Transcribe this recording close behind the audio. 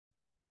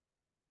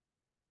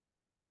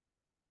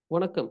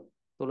வணக்கம்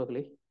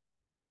தோழர்களே.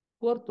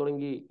 போர்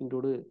தொடங்கி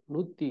இன்றோடு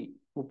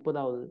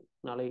 130வது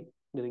நாளை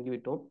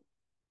நெருங்கிவிட்டோம்.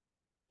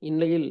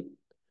 இந்நிலையில்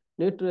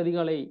நேற்று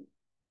அதிகாலை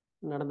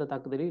நடந்த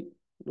தாக்குதலில்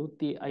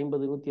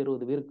 150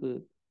 160 பேருக்கு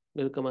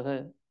நெருக்கமாக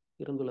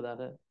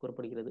இறந்துள்ளதாக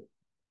கூறப்படுகிறது.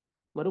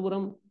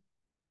 மறுபுறம்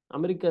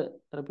அமெரிக்க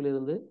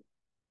தரப்பிலிருந்து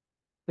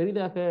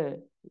பெரிதாக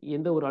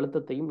எந்த ஒரு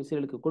அழுத்தத்தையும்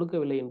இஸ்ரேலுக்கு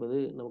கொடுக்கவில்லை என்பது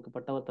நமக்கு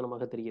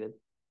பட்டவர்த்தனமாக தெரிகிறது.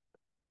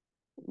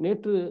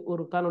 நேற்று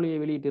ஒரு காணொலியை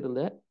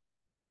வெளியிட்டிருந்த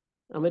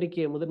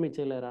அமெரிக்க முதன்மை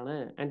செயலரான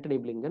ஆண்டனி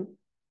பிளிங்கன்,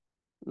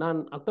 நான்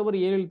அக்டோபர்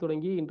 7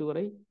 தொடங்கி இன்று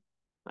வரை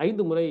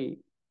 5 முறை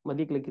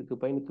மத்திய கிழக்கிற்கு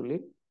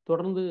பயணித்துள்ளேன்.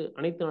 தொடர்ந்து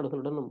அனைத்து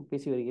நாடுகளுடனும்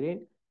பேசி வருகிறேன்.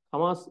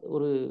 ஹமாஸ்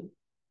ஒரு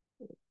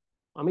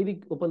அமைதி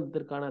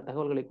ஒப்பந்தத்திற்கான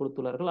தகவல்களை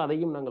கொடுத்துள்ளார்கள்,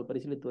 அதையும் நாங்கள்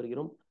பரிசீலித்து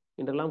வருகிறோம்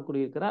என்றெல்லாம்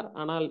கூறியிருக்கிறார்.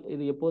 ஆனால்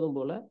இது எப்போதும்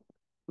போல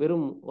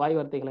வெறும் வாய்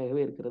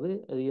வார்த்தைகளாகவே இருக்கிறது.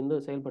 அது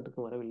எந்த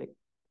செயல்பாட்டுக்கும் வரவில்லை.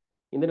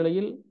 இந்த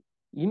நிலையில்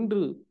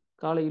இன்று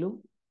காலையிலும்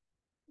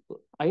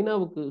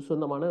ஐநாவுக்கு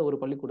சொந்தமான ஒரு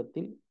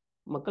பள்ளிக்கூடத்தில்,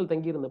 மக்கள்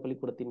தங்கியிருந்த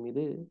பள்ளிக்கூடத்தின்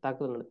மீது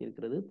தாக்குதல்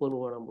நடத்தியிருக்கிறது போர்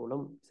விமானம்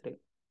மூலம் இஸ்ரேல்.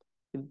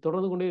 இது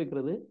தொடர்ந்து கொண்டே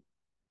இருக்கிறது.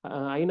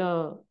 ஐநா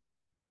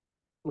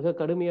மிக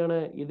கடுமையான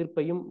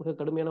எதிர்ப்பையும் மிக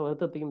கடுமையான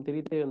வருத்தத்தையும்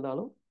தெரிவித்தே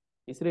இருந்தாலும்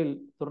இஸ்ரேல்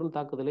தொடர்ந்து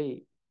தாக்குதலை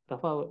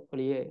ரஃபா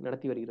வழியே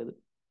நடத்தி வருகிறது.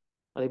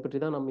 அதை பற்றி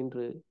தான் நாம்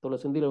இன்று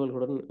தோழர் செந்தில்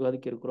அவர்களுடன்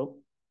விவாதிக்க இருக்கிறோம்.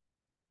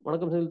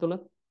 வணக்கம் செந்தில்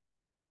தோழர்.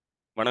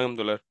 வணக்கம்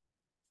தோழர்.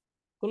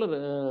 தோழர்,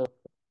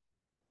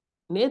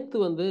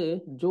 நேத்து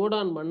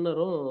ஜோர்டான்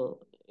மன்னரும்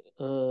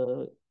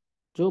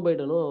ஜோ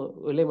பைடனும்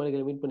வெள்ளை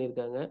மாளிகையில் மீட்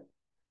பண்ணியிருக்காங்க.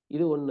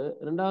 இது ஒன்று.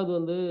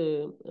 ரெண்டாவது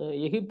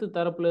எகிப்து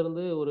தரப்புல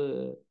இருந்து ஒரு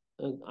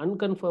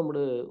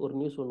அன்கன்ஃபர்ம்டு ஒரு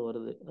நியூஸ் ஒன்று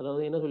வருது.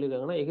 அதாவது என்ன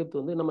சொல்லியிருக்காங்கன்னா,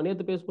 எகிப்து நம்ம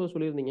நேற்று பேசும்போது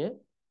சொல்லியிருந்தீங்க,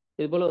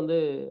 இது போல்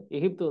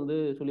எகிப்து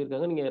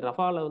சொல்லியிருக்காங்க, நீங்கள்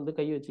ரஃபாவில்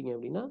கை வச்சிங்க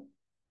அப்படின்னா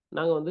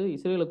நாங்கள்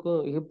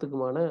இஸ்ரேலுக்கும்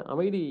எகிப்துக்குமான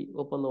அமைதி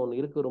ஒப்பந்தம் ஒன்று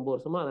இருக்குது ரொம்ப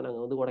வருஷமாக, அதை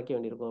நாங்கள் உடைக்க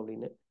வேண்டியிருக்கோம்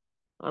அப்படின்னு.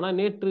 ஆனால்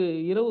நேற்று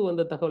இரவு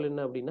வந்த தகவல்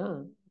என்ன அப்படின்னா,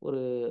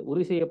 ஒரு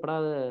உறுதி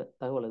செய்யப்படாத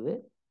தகவல் அது.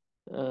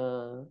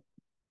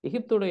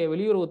 எகிப்துடைய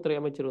வெளியுறவுத்துறை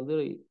அமைச்சர்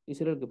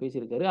இஸ்ரேலுக்கு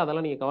பேசியிருக்காரு,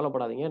 அதெல்லாம் நீங்கள்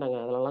கவலைப்படாதீங்க,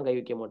 நாங்கள் அதெல்லாம் கை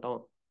வைக்க மாட்டோம்,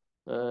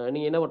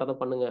 நீங்கள் என்ன பண்ணுறதை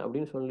பண்ணுங்க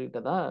அப்படின்னு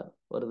சொல்லிட்டதா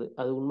வருது.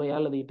 அது உண்மையா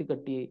அல்லது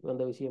இட்டுக்கட்டி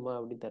வந்த விஷயமா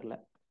அப்படின்னு தெரில.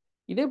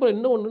 இதே போல்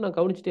இன்னும் ஒன்று நான்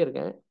கவனிச்சுட்டே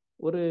இருக்கேன்.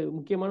 ஒரு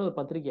முக்கியமான ஒரு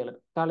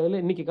பத்திரிகையாளர்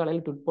இன்னைக்கு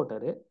காலையில் ட்விட்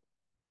போட்டார்.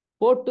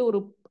 போட்டு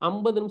ஒரு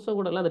 50 நிமிஷம்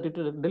கூட அந்த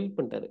ட்விட்டர் டெலிட்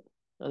பண்ணிட்டாரு.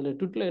 அதில்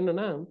ட்விட்டில்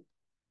என்னென்னா,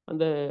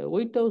 அந்த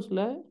ஒயிட்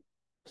ஹவுஸில்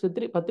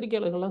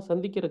பத்திரிகையாளர்கள்லாம்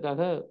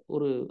சந்திக்கிறதுக்காக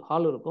ஒரு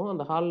ஹால் இருக்கும்.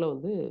 அந்த ஹாலில்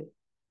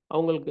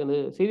அவங்களுக்கு அந்த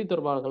செய்தி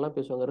தொடர்பாளர்கள்லாம்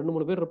பேசுவாங்க. 2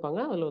 3 பேர்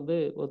இருப்பாங்க. அதில்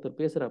ஒருத்தர்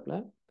பேசுகிறாப்புல.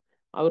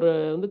 அவர்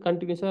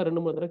கண்டினியூஸாக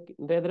 2 3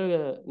 தடவை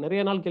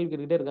நிறைய நாள் கேள்வி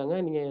கேட்டுக்கிட்டே இருக்காங்க.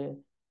 நீங்கள்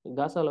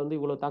காசாவில்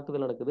இவ்வளோ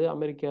தாக்குதல் நடக்குது,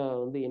 அமெரிக்கா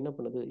என்ன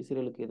பண்ணுது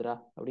இஸ்ரேலுக்கு எதிராக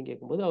அப்படின்னு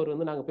கேட்கும்போது,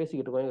 அவர் நாங்கள்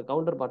பேசிக்கிட்டு இருக்கோம், எங்கள்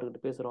கவுண்டர்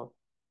பார்ட்டுக்கிட்டு பேசுகிறோம்,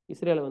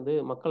 இஸ்ரேலை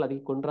மக்கள்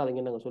அதிகம்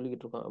கொன்றாதீங்கன்னு நாங்கள்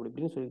சொல்லிக்கிட்டு இருக்கோம் அப்படி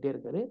இப்படின்னு சொல்லிகிட்டே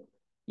இருக்காரு.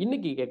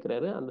 இன்னைக்கு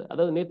கேட்குறாரு,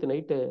 அதாவது நேற்று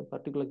நைட்டு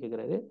பர்டிகுலர்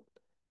கேட்குறாரு,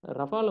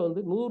 ரஃபால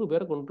 100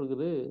 பேரை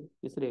கொண்டிருக்குது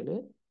இஸ்ரேலு,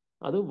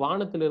 அது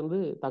வானத்திலிருந்து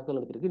தாக்குதல்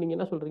நடத்திருக்கு, நீங்கள்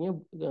என்ன சொல்கிறீங்க,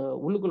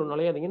 உள்ளுக்குள்ளே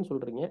நுழையாதீங்கன்னு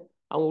சொல்கிறீங்க,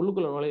 அவங்க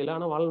உள்ளுக்குள்ளே நுழையல,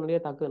 ஆனால் வானநிலையே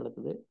தாக்குதல்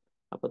நடத்துது.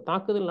 அப்போ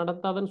தாக்குதல்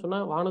நடத்தாதுன்னு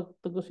சொன்னால்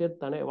வானத்துக்கும்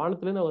சேர்த்து தானே,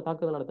 வானத்துலேருந்து அவங்க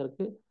தாக்குதல்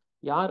நடத்துறதுக்கு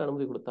யார்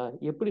அனுமதி கொடுத்தா,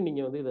 எப்படி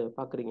நீங்கள் இதை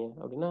பார்க்குறீங்க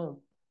அப்படின்னா,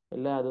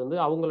 இல்லை அது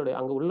அவங்களுடைய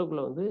அங்கே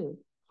உள்ளுக்குள்ளே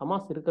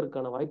ஹமாஸ்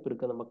இருக்கிறதுக்கான வாய்ப்பு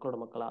இருக்குது அந்த மக்களோட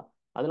மக்களா,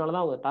 அதனால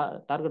தான் அவங்க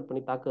டார்கெட்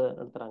பண்ணி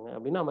நடத்துகிறாங்க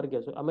அப்படின்னு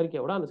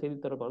அமெரிக்காவோட அந்த செய்தி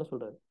தொடர்பாளர்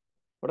சொல்கிறாரு.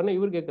 உடனே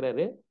இவர்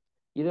கேட்குறாரு,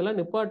 இதெல்லாம்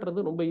நிப்பாட்டுறது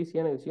ரொம்ப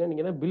ஈஸியான விஷயம்,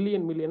 நீங்கள் தான்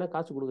பில்லியன் மில்லியனாக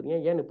காசு கொடுக்குறீங்க,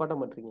 ஏன் நிப்பாட்ட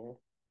மாட்டீங்க,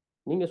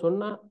 நீங்கள்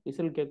சொன்னால்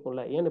இஸ்ரேல்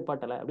கேட்கும்ல, ஏன்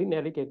நிப்பாட்டலை அப்படின்னு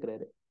நிறைய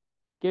கேட்குறாரு.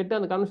 கேட்டு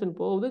அந்த கன்வென்ஷன்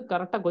போகுது.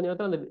 கரெக்டாக கொஞ்ச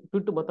நேரத்தில் அந்த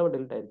ட்விட்டு மொத்தமாக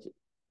டெலிட் ஆயிடுச்சு.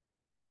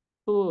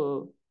 ஸோ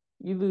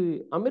இது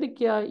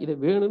அமெரிக்கா இதை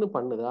வேணும்னு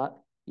பண்ணுதா,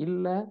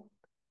 இல்லை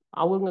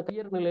அவங்க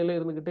கையறு நிலையில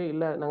இருந்துக்கிட்டு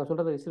இல்லை நாங்கள்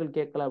சொல்றதை இஸ்ரேல்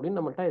கேட்கல அப்படின்னு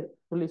நம்மகிட்ட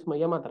சொல்லி சும்மா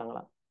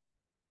ஏமாத்துறாங்களா?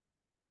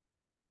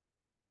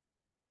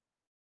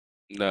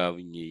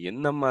 அவங்க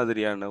என்ன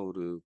மாதிரியான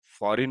ஒரு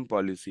ஃபாரின்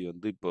பாலிசி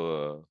இப்போ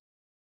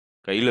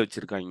கையில்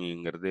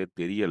வச்சிருக்காங்கங்கிறதே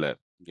தெரியல.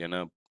 ஏன்னா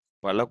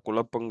பல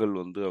குழப்பங்கள்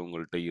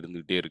அவங்கள்ட்ட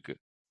இருந்துகிட்டே இருக்கு.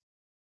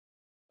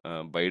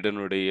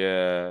 பைடனுடைய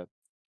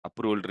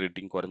அப்ரூவல்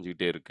ரேட்டிங்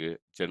குறைஞ்சிக்கிட்டே இருக்கு.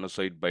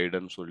 ஜெனோசைட்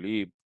பைடன் சொல்லி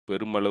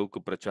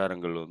பெருமளவுக்கு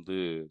பிரச்சாரங்கள்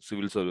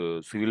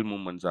சிவில்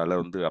மூமெண்ட்ஸால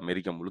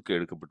அமெரிக்கா முழுக்க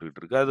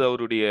எடுக்கப்பட்டுக்கிட்டு இருக்கு. அது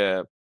அவருடைய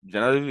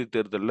ஜனாதிபதி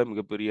தேர்தலில்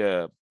மிகப்பெரிய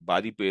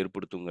பாதிப்பை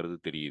ஏற்படுத்துங்கிறது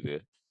தெரியுது.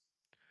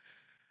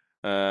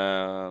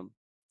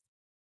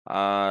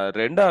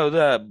 ரெண்டாவது,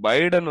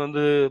 பைடன்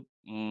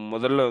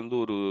முதல்ல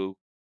ஒரு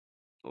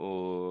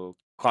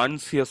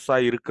கான்சியஸா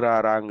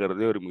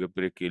இருக்கிறாராங்கிறதே ஒரு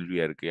மிகப்பெரிய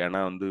கேள்வியா இருக்கு. ஏன்னா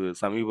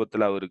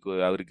சமீபத்தில்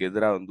அவருக்கு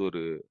எதிராக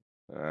ஒரு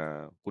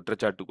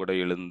குற்றச்சாட்டு கூட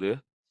எழுந்து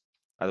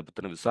அதை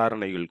பத்தின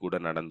விசாரணைகள் கூட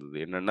நடந்தது.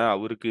 என்னன்னா,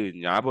 அவருக்கு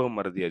ஞாபக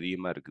மறதி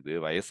அதிகமா இருக்குது,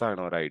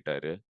 வயசானவர்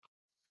ஆயிட்டாரு,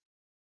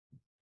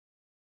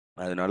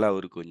 அதனால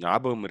அவருக்கு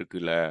ஞாபகம்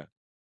இருக்குல்ல,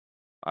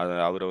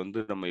 அவரை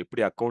நம்ம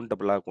எப்படி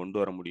அக்கௌண்டபிளா கொண்டு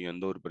வர முடியும்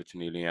எந்த ஒரு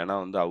பிரச்சனையிலையும். ஏன்னா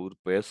அவர்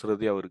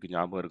பேசுறதே அவருக்கு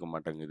ஞாபகம் இருக்க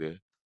மாட்டேங்குது,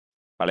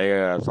 பழைய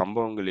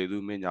சம்பவங்கள்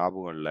எதுவுமே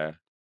ஞாபகம் இல்லை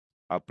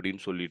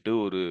அப்படின்னு சொல்லிட்டு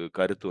ஒரு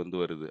கருத்து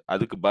வருது.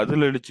 அதுக்கு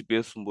பதிலளிச்சு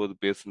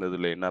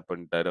பேசுனதுல என்ன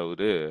பண்ணிட்டாரு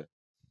அவரு,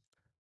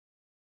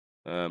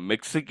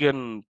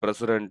 மெக்சிகன்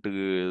பிரசிடென்ட்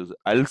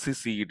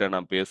அல்சிசி கிட்ட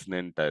நான்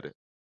பேசினேன்ட்டாரு.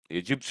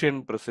 எஜிப்சியன்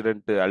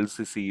பிரசிடென்ட்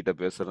அல்சிசி கிட்ட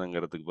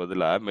பேசுறேங்கிறதுக்கு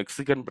பதிலா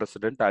மெக்சிகன்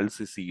பிரசிடென்ட்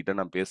அல்சிசி கிட்ட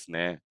நான்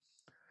பேசினேன்.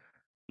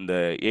 இந்த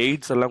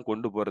எய்ட்ஸ் எல்லாம்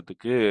கொண்டு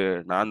போறதுக்கு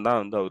நான் தான்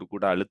வந்து அவரு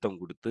கூட அழுத்தம்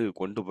கொடுத்து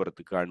கொண்டு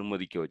போறதுக்கு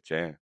அனுமதிக்க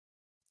வச்சேன்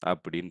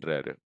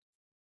அப்படின்றாரு.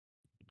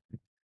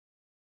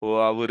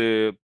 அவரு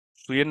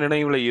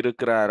சுயநினைவுல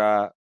இருக்கிறாரா?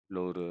 இல்ல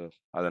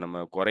அத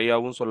நம்ம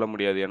குறையாவும் சொல்ல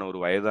முடியாது. ஏன்னா ஒரு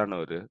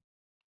வயதானவரு.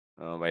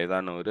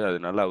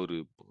 அதனால அவரு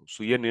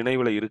சுய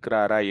நினைவுல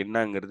இருக்கிறாரா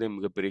என்னங்கிறதே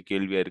மிகப்பெரிய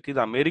கேள்வியா இருக்கு.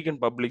 இது அமெரிக்கன்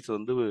பப்ளிக்ஸ்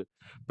வந்து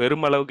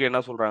பெருமளவுக்கு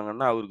என்ன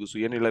சொல்றாங்கன்னா, அவருக்கு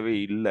சுயநினைவே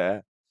இல்ல.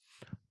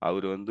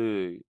 அவரு வந்து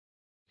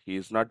he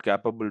is not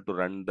capable two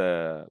run the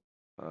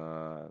a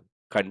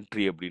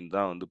country அப்படின்னு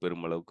தான் வந்து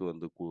பெருமளவுக்கு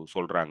வந்து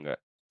சொல்றாங்க.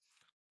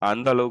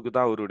 அந்த அளவுக்கு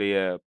தான் அவருடைய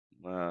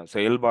அ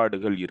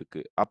செயல்பாடுகள்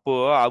இருக்கு. அப்போ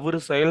அவரு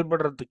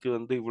செயல்படுறதுக்கு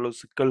வந்து இவ்வளவு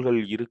சிக்கல்கள்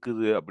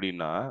இருக்குது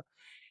அப்படின்னா,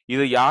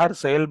 இத யார்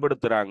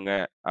செயல்படுத்துறாங்க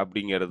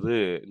அப்படிங்கிறது,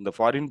 இந்த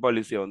ஃபாரின்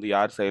பாலிசிய வந்து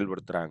யார்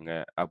செயல்படுத்துறாங்க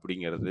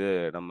அப்படிங்கிறது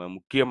நம்ம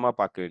முக்கியமா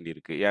பார்க்க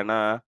வேண்டியிருக்கு. ஏன்னா,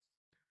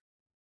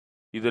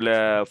 இதுல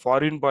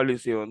ஃபாரின்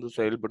பாலிசிய வந்து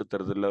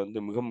செயல்படுத்துறதுல வந்து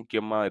மிக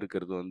முக்கியமா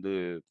இருக்கிறது வந்து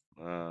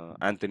அ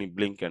ஆந்தனி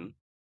பிளிங்கன்.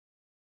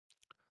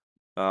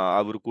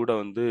 அவரு கூட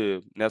வந்து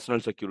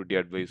நேஷனல் செக்யூரிட்டி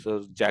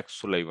அட்வைசர் ஜாக்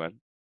சுலைவன்.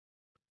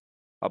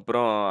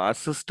 அப்புறம்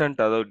அசிஸ்டன்ட்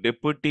அதாவது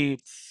டெப்யூட்டி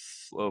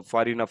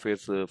ஃபாரின்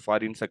அஃபேர்ஸ்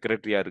ஃபாரின்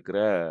செக்ரட்டரியா இருக்கிற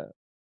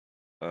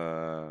அ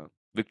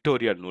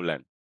விக்டோரியா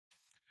நூலாண்ட்.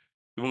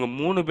 இவங்க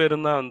 3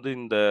 பேரும் தான் வந்து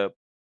இந்த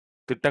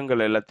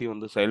திட்டங்கள் எல்லாத்தையும்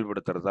வந்து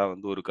செயல்படுத்துறதா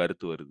வந்து ஒரு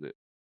கருத்து வருது.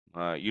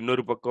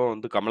 இன்னொரு பக்கம்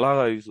வந்து கமலா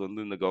ஹாரிஸ்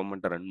வந்து இந்த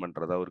கவர்மெண்ட்ட ரன்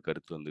பண்றதா ஒரு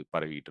கருத்து வந்து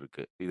பரவிட்டு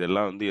இருக்கு.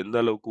 இதெல்லாம் வந்து எந்த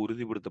அளவுக்கு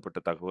உறுதிப்படுத்தப்பட்ட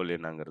தகவல்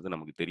என்னங்கிறது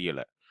நமக்கு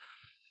தெரியல.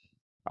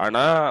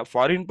 ஆனா,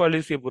 ஃபாரின்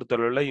பாலிசிய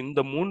பொறுத்தளவுல இந்த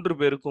 3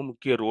 பேருக்கும்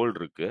முக்கிய ரோல்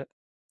இருக்கு.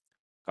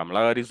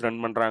 கமலா ஹாரிஸ்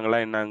ரன் பண்றாங்களா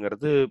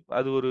என்னங்கிறது,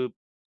 அது ஒரு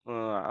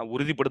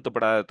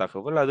உறுதிப்படுத்தப்படாத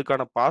தகவல்.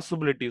 அதுக்கான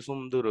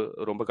பாசிபிலிட்டீஸும் வந்து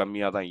ரொம்ப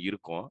கம்மியா தான்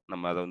இருக்கும்.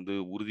 நம்ம அத வந்து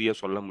உறுதியா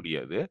சொல்ல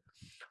முடியாது.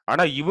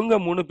 ஆனா, இவங்க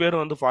 3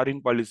 பேரும் வந்து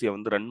ஃபாரின் பாலிசிய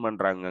வந்து ரன்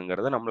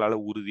பண்றாங்கங்கிறத நம்மளால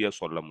உறுதியா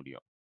சொல்ல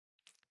முடியும்.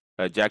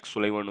 ஜாக்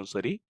சுலைவனும்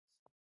சரி,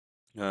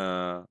 அ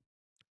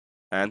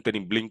ஆந்தனி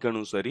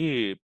பிளிங்கனும் சரி,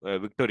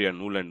 விக்டோரியா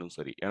நூலண்டும்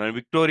சரி. ஏன்னா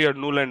விக்டோரியா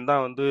நூலண்ட்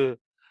தான் வந்து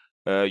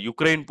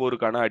யுக்ரைன்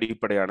போருக்கான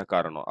அடிப்படையான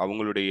காரணம்.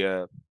 அவங்களுடைய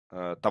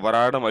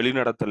தவறான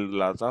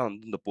வழிநடத்தல்களால தான்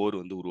வந்து இந்த போர்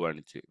வந்து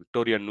உருவானுச்சு.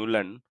 விக்டோரியா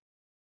நூலண்ட்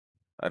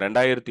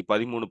 2013,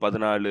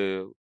 14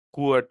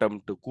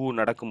 கூ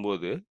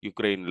நடக்கும்போது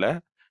யுக்ரைன்ல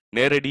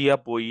நேரடியா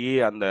போயி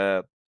அந்த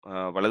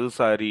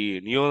வலதுசாரி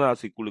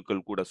நியோநாசி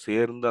குழுக்கள் கூட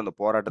சேர்ந்து அந்த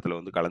போராட்டத்துல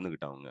வந்து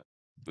கலந்துக்கிட்டாங்க.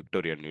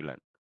 Victoria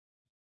Newland.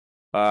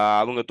 ஆ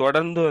அவங்க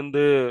தொடர்ந்து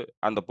வந்து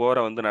அந்த போர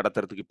வந்து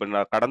நடத்துறதுக்கு இப்ப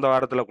நான் கடந்த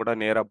வாரத்துல கூட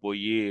நேரா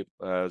போயி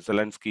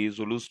செலன்ஸ்கி,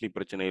 ஜொலூஸ்னி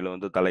பிரச்சனையில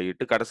வந்து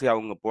தலையிட்டு, கடைசியா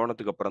அவங்க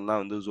போனதுக்கு அப்புறம்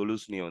தான் வந்து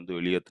ஜொலூஸ்னிய வந்து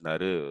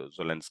வெளியேத்துனாரு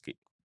செலன்ஸ்கி.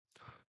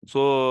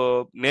 ஸோ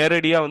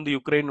நேரடியா வந்து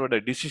யுக்ரைனோட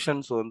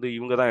டிசிஷன்ஸ் வந்து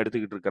இவங்க தான்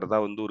எடுத்துக்கிட்டு இருக்கிறதா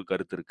வந்து ஒரு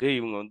கருத்து இருக்கு.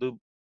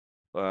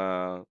 ஆ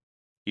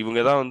இவங்க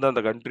தான் வந்து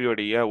அந்த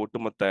கண்ட்ரியோடைய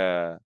ஒட்டுமொத்த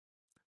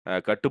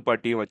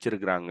கட்டுப்பாட்டையும்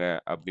வச்சிருக்கிறாங்க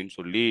அப்படின்னு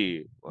சொல்லி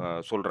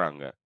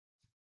சொல்றாங்க.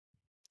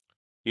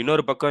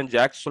 இன்னொரு பக்கம்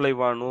ஜாக்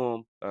சுலைவானும்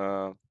அ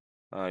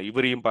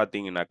இவரையும்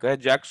பார்த்தீங்கன்னாக்க,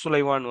 ஜாக்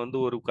சுலைவான் வந்து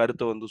ஒரு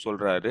கருத்த வந்து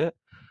சொல்றாரு.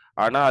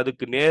 ஆனா,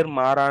 அதுக்கு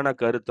நேர்மாறான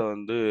கருத்த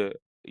வந்து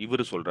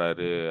இவரு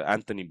சொல்றாரு,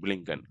 ஆந்தனி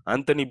பிளிங்கன்.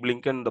 ஆந்தனி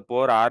பிளிங்கன் இந்த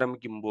போர்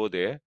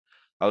ஆரம்பிக்கும்போதே,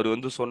 அவரு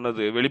வந்து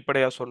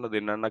வெளிப்படையா சொன்னது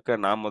என்னன்னாக்கா,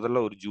 "நான்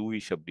முதல்ல ஒரு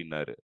ஜூவிஷ்"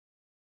 அப்டின்னாரு.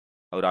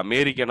 அவரு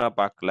அமெரிக்கனா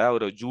பார்க்கல.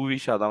 அவரு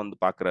ஜூவிஷா தான் வந்து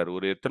பார்க்குறாரு.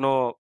 ஒரு எத்தனோ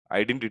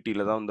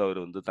ஐடென்டிட்டில தான் வந்து அவரு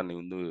வந்து தன்னை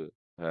வந்து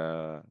அ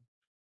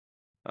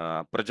அ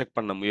ப்ரொஜெக்ட்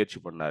பண்ண முயற்சி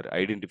பண்ணாரு.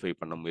 ஐடென்டிஃபை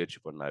பண்ண முயற்சி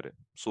பண்ணாரு.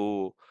 ஸோ,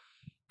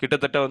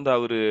 கிட்டத்தட்ட வந்து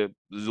அவரு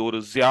ஒரு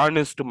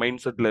ஜியானிஸ்ட்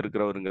மைண்ட் செட்ல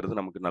இருக்கிறவருங்கிறது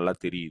நமக்கு நல்லா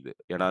தெரியுது.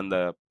 ஏன்னா, அந்த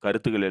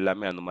கருத்துக்கள்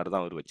எல்லாமே அந்த மாரி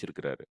தான் அவரு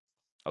வச்சிருக்கிறாரு.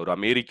 அவரு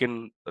அமெரிக்கன்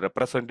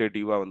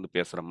ரெப்ரசன்டேட்டிவா வந்து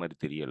பேசுற மாரி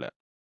தெரியல.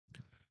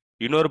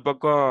 இன்னொரு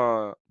பக்கம்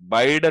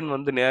பைடன்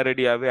வந்து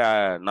நேரடியாவே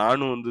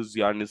நானும் வந்து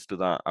ஜியானிஸ்ட்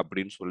தான்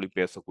அப்படின்னு சொல்லி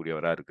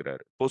பேசக்கூடியவரா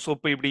இருக்கிறாரு.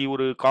 இப்ப இப்படி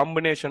ஒரு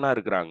காம்பினேஷனா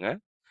இருக்கிறாங்க.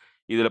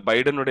 இதுல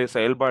பைடனுடைய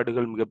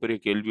செயல்பாடுகள் மிகப்பெரிய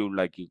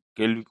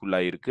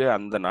கேள்விக்குள்ளாயிருக்கு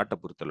அந்த நாட்ட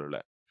பொறுத்தளவுல.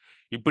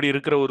 இப்படி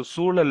இருக்கிற ஒரு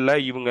சூழல்ல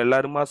இவங்க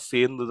எல்லாருமா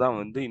சேர்ந்து தான்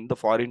வந்து இந்த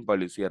ஃபாரின்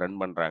பாலிசிய ரன்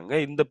பண்றாங்க.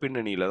 இந்த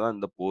பின்னணியில தான்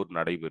இந்த போர்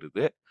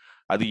நடைபெறுது.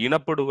 அது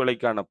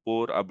இனப்படுகொலைக்கான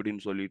போர்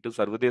அப்படின்னு சொல்லிட்டு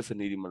சர்வதேச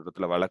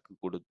நீதிமன்றத்துல வழக்கு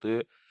கொடுத்து,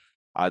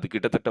 அது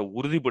கிட்டத்தட்ட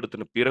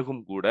உறுதிப்படுத்தின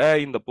பிறகும் கூட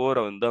இந்த போர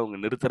வந்து அவங்க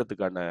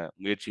நிறுத்துறதுக்கான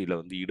முயற்சியில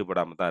வந்து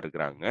ஈடுபடாம தான்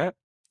இருக்கிறாங்க.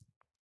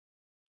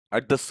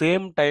 அட் த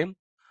சேம் டைம்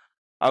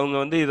அவங்க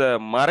வந்து இத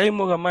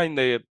மறைமுகமா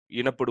இந்த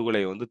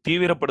இனப்படுகொலைய வந்து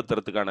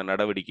தீவிரப்படுத்துறதுக்கான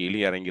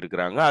நடவடிக்கையிலும்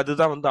இறங்கியிருக்கிறாங்க.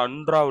 அதுதான் வந்து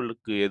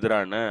அன்றாவுக்கு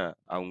எதிரான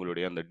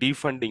அவங்களுடைய அந்த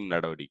டிஃபண்டிங்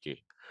நடவடிக்கை.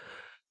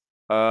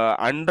 அ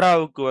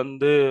அன்றாவுக்கு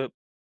வந்து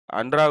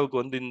அன்றாவுக்கு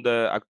வந்து இந்த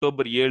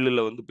அக்டோபர்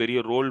 7ல வந்து பெரிய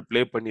ரோல்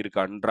ப்ளே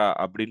பண்ணியிருக்கு அன்ட்ரா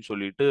அப்படின்னு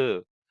சொல்லிட்டு,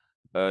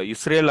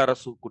 இஸ்ரேல்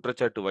அரசு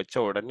குற்றச்சாட்டு வச்ச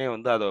உடனே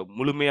வந்து அத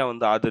முழுமையா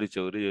வந்து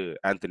ஆதரிச்சவரு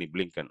ஆந்தனி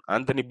பிளிங்கன்.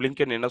 ஆந்தனி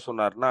பிளிங்கன் என்ன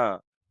சொன்னார்ன்னா,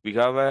 "we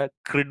have a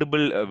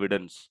credible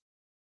evidence"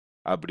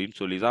 அப்படின்னு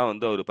சொல்லி தான்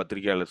வந்து அவரு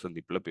பத்திரிகையாளர்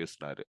சந்திப்புல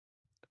பேசினாரு.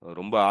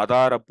 ரொம்ப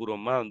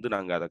ஆதாரப்பூர்வமா வந்து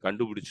நாங்க அத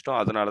கண்டுபிடிச்சுட்டோம்.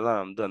 அதனால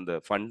தான் வந்து அந்த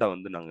ஃபண்ட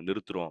வந்து நாங்க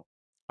நிறுத்துறோம்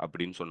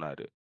அப்படின்னு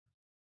சொன்னாரு.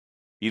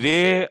 இதே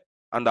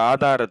அந்த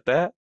ஆதாரத்த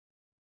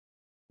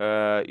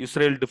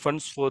இஸ்ரேல்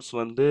டிஃபென்ஸ் ஃபோர்ஸ்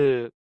வந்து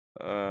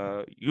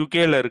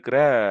யுகேல இருக்கிற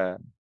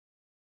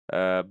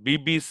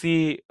பிபிசி,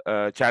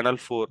 சேனல்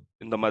 4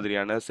 இந்த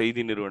மாதிரியான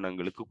செய்தி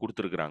நிறுவனங்களுக்கு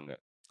குடுத்துருக்காங்க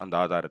அந்த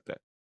ஆதாரத்த.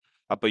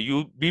 அப்ப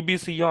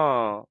பிபிசியும்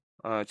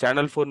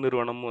சேனல் 4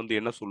 நிறுவனமும் வந்து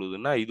என்ன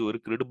சொல்லுதுன்னா, இது ஒரு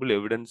கிரெடிபிள்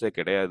எவிடன்ஸே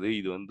கிடையாது.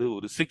 இது வந்து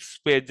ஒரு 6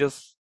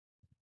 பேஜஸ்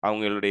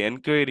அவங்களுடைய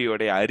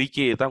என்கொயரியோட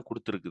அறிக்கையை தான்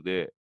குடுத்துருக்குது.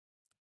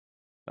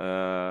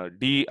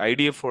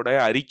 ஐடிஎஃப்போட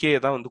அறிக்கையை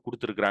தான் வந்து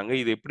குடுத்துருக்காங்க.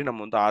 இத எப்படி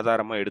நம்ம வந்து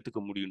ஆதாரமா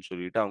எடுத்துக்க முடியும்னு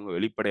சொல்லிட்டு அவங்க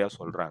வெளிப்படையா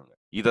சொல்றாங்க.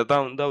 இத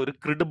தான் வந்து அவரு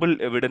கிரெடிபிள்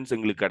எவிடன்ஸ்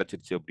எங்களுக்கு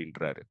கிடைச்சிருச்சு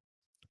அப்படின்றாரு.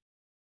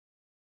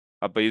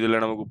 அப்ப இதுல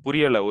நமக்கு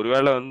புரியல.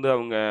 ஒருவேள வந்து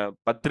அவங்க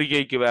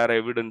பத்திரிகைக்கு வேற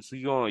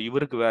எவிடன்ஸையும்,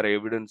 இவருக்கு வேற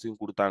எவிடன்ஸையும்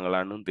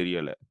குடுத்தாங்களான்னும்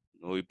தெரியல.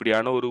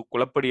 இப்படியான ஒரு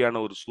குழப்படியான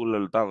ஒரு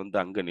சூழல் தான் வந்து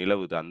அங்க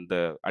நிலவுது. அந்த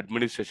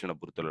அட்மினிஸ்ட்ரேஷன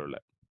பொறுத்தளவுல.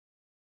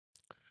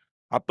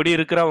 அப்படி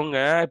இருக்கிறவங்க,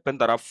 இப்ப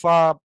இந்த ரஃபா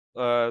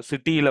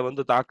சிட்டியில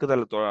வந்து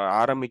தாக்குதல்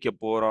ஆரம்பிக்க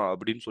போறோம்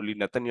அப்படின்னு சொல்லி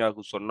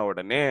நெத்தன்யாகு சொன்ன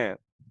உடனே,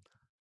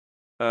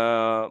 அ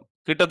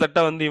கிட்டத்தட்ட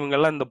வந்து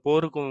இவங்கலாம் இந்த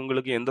போருக்கும்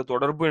இவங்களுக்கும் எந்த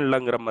தொடர்பும்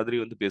இல்லங்கிற மாதிரி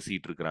வந்து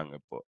பேசிட்டு இருக்கிறாங்க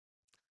இப்போ.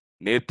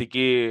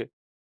 நேத்திக்கு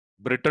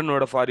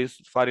பிரிட்டனோட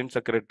ஃபாரின்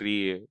செக்ரட்டரி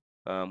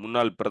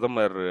முன்னாள்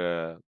பிரதமர்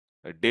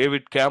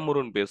டேவிட்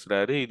கேமரூன்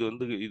பேசுறாரு. இது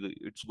வந்து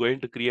it's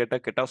going to create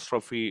a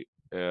கேட்டாஸ்ட்ரோஃபி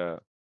a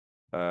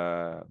a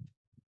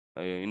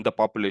in the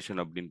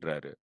population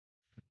அப்படின்றாரு.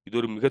 இது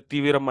ஒரு மிக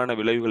தீவிரமான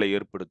விளைவுகளை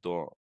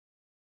ஏற்படுத்தும்.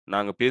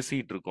 நாங்க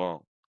பேசிட்டு இருக்கோம்.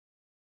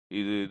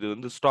 இது இது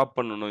வந்து ஸ்டாப்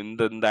பண்ணணும்.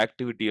 இந்த இந்த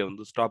ஆக்டிவிட்டிய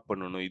வந்து ஸ்டாப்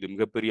பண்ணணும். இது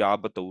மிகப்பெரிய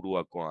ஆபத்த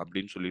உருவாக்கும்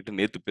அப்படின்னு சொல்லிட்டு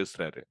நேத்து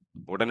பேசுறாரு.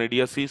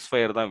 உடனடியா சீஸ்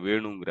ஃபயர் தான்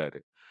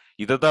வேணுங்கிறாரு.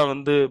 இததான்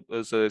வந்து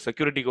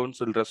செக்யூரிட்டி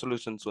கவுன்சில்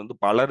ரெசல்யூஷன்ஸ் வந்து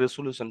பல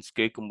ரெசல்யூஷன்ஸ்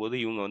கேட்கும்போது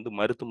இவங்க வந்து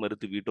மறுத்து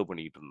மறுத்து வீட்டோ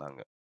பண்ணிக்கிட்டு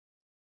இருந்தாங்க.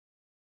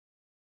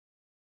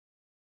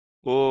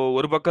 இப்போ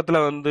ஒரு பக்கத்துல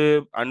வந்து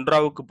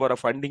அன்றாவுக்கு போற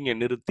ஃபண்டிங்க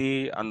நிறுத்தி,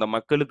 அந்த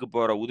மக்களுக்கு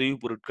போற உதவி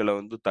பொருட்கள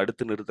வந்து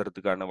தடுத்து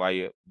நிறுத்துறதுக்கான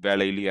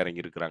வேலையிலயும்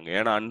இறங்கியிருக்கிறாங்க.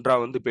 ஏன்னா, அன்ரா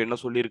வந்து இப்ப என்ன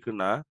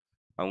சொல்லியிருக்குன்னா,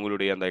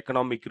 அவங்களுடைய அந்த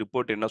எக்கனாமிக்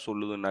ரிப்போர்ட் என்ன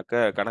சொல்லுதுன்னாக்க,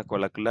 கணக்கு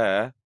வழக்குல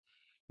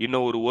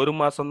இன்னும் ஒரு 1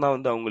 மாசம் தான்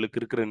வந்து அவங்களுக்கு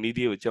இருக்கிற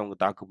நிதிய வச்சு அவங்க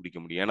தாக்கு பிடிக்க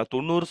முடியும். ஏன்னா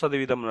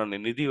 90%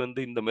 நிதி வந்து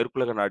இந்த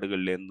மேற்குலக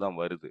நாடுகள்லேருந்து தான்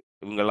வருது.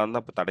 இவங்கலாம்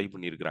தான் இப்ப தடை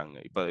பண்ணியிருக்கிறாங்க.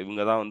 இப்ப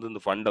இவங்க தான் வந்து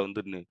இந்த ஃபண்ட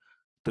வந்து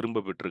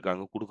திரும்ப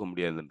பெற்றிருக்காங்க, குடுக்க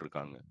முடியாதுன்னு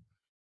இருக்காங்க.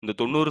 இந்த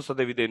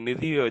 90%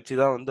 நிதிய வச்சு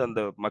தான் வந்து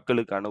அந்த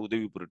மக்களுக்கான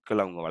உதவி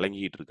பொருட்கள் அவங்க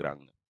வழங்கிட்டு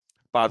இருக்கிறாங்க.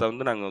 இப்ப அத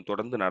வந்து நாங்க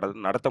தொடர்ந்து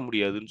நடத்த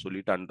முடியாதுன்னு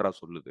சொல்லிட்டு அன்ட்ரா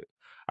சொல்லுது.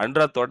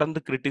 அன்ட்ரா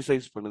தொடர்ந்து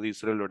கிரிட்டிசைஸ் பண்ணுது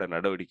இஸ்ரேலோட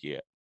நடவடிக்கைய.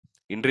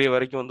 இன்றைய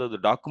வரைக்கும் வந்து அது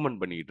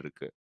டாக்குமெண்ட் பண்ணிக்கிட்டு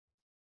இருக்கு.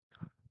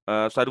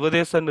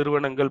 சர்வதேச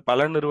நிறுவனங்கள்,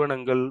 பல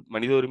நிறுவனங்கள்,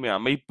 மனித உரிமை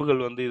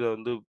அமைப்புகள் வந்து இத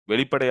வந்து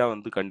வெளிப்படையா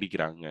வந்து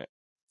கண்டிக்கிறாங்க.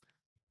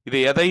 இத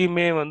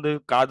எதையுமே வந்து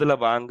காதுல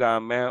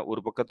வாங்காம,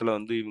 ஒரு பக்கத்துல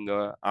வந்து இவங்க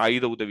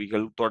ஆயுத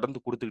உதவிகள் தொடர்ந்து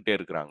குடுத்துக்கிட்டே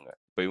இருக்கிறாங்க.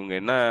 இப்ப இவங்க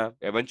என்ன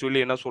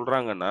எவென்ச்சுவலி என்ன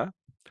சொல்றாங்கன்னா,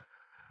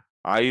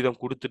 ஆயுதம்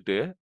குடுத்துட்டு,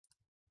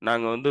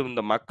 நாங்க வந்து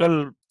இந்த மக்கள்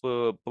பு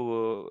பு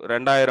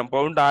 2000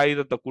 பவுண்ட்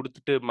ஆயுதத்த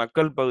குடுத்துட்டு,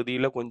 மக்கள்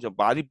பகுதியில கொஞ்சம்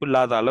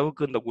பாதிப்பில்லாத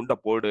அளவுக்கு இந்த குண்ட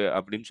போடு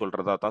அப்படின்னு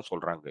சொல்றதா தான்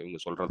சொல்றாங்க.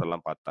 இவங்க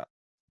சொல்றதெல்லாம் பார்த்தா.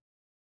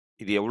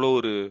 இது எவ்வளோ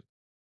ஒரு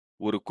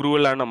ஒரு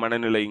குரூவலான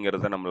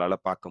மனநிலைங்கிறத நம்மளால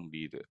பார்க்க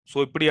முடியுது. ஸோ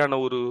இப்படியான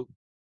ஒரு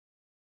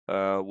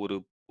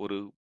ஒரு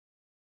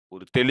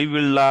ஒரு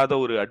தெளிவில்லாத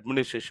ஒரு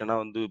அட்மினிஸ்ட்ரேஷனா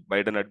வந்து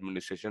பைடன்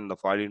அட்மினிஸ்ட்ரேஷன் இந்த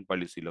ஃபாரின்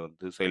பாலிசில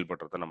வந்து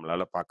செயல்படுறத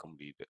நம்மளால பார்க்க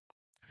முடியுது.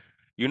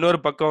 இன்னொரு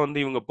பக்கம் வந்து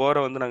இவங்க போர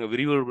வந்து நாங்க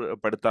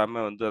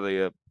விரிவுபடுத்தாம வந்து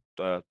அதைய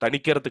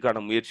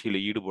தணிக்கிறதுக்கான முயற்சியில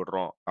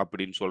ஈடுபடுறோம்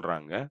அப்படின்னு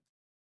சொல்றாங்க.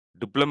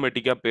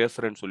 டிப்ளமேட்டிக்கா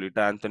பேசுறேன்னு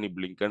சொல்லிட்டு ஆந்தனி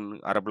பிளிங்கன்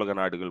அரபுலக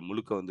நாடுகள்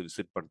முழுக்க வந்து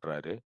விசிட்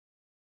பண்றாரு.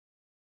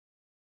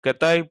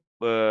 கத்தாய்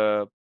அ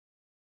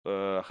அ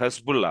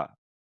ஹெஸ்புல்லா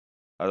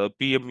அதாவது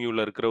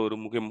பிஎம்யூல இருக்கிற ஒரு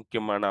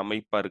முக்கியமான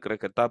அமைப்பா இருக்கிற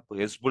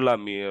ஹெஸ்புல்லா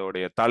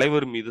உடைய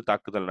தலைவர் மீது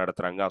தாக்குதல்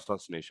நடத்துறாங்க,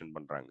 அசாசினேஷன்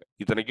பண்றாங்க.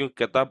 இத்தனைக்கும்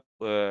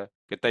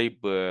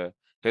கெத்தாயிப்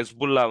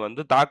ஹெஸ்புல்லா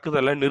வந்து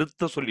தாக்குதலை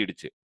நிறுத்த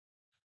சொல்லிடுச்சு.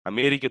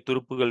 அமெரிக்க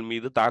துருப்புகள்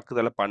மீது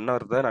தாக்குதலை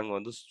பண்ணறத நாங்க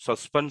வந்து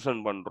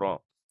சஸ்பென்ஷன் பண்றோம்.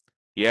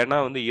 ஏன்னா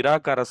வந்து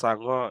ஈராக்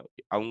அரசாங்கம்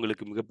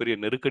அவங்களுக்கு மிகப்பெரிய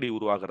நெருக்கடி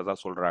உருவாகிறதா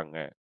சொல்றாங்க.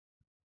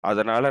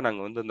 அதனால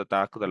நாங்க வந்து அந்த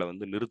தாக்குதலை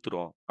வந்து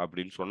நிறுத்துறோம்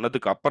அப்படின்னு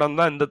சொன்னதுக்கு அப்புறம்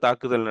தான் இந்த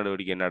தாக்குதல்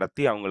நடவடிக்கை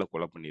நடத்தி அவங்கள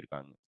கொலை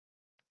பண்ணியிருக்காங்க.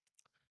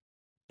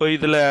 இப்ப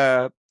இதுல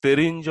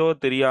தெரிஞ்சோ,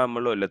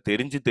 தெரியாமலோ இல்ல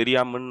தெரிஞ்சு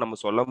தெரியாமன்னு நம்ம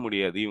சொல்ல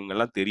முடியாது.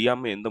 இவங்கலாம்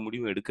தெரியாம எந்த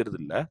முடிவும்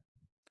எடுக்கறதில்ல.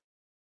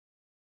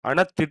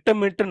 ஆனா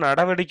திட்டமிட்டு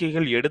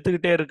நடவடிக்கைகள்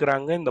எடுத்துக்கிட்டே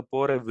இருக்கிறாங்க. இந்த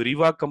போர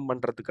விரிவாக்கம்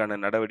பண்றதுக்கான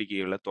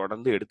நடவடிக்கைகள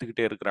தொடர்ந்து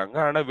எடுத்துக்கிட்டே இருக்கிறாங்க.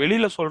 ஆனா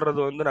வெளியில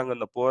சொல்றது வந்து நாங்க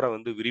இந்த போர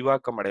வந்து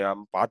விரிவாக்கம்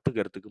அடையாம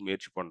பார்த்துக்கிறதுக்கு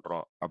முயற்சி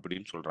பண்றோம்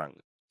அப்படின்னு சொல்றாங்க.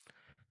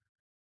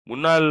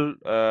 முன்னாள்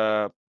அ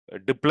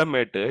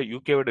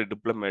யுகேவோட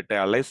டிப்ளமேட்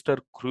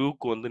அலைஸ்டர்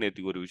க்ரூக் வந்து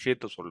நேத்துக்கு ஒரு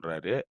விஷயத்த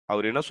சொல்றாரு.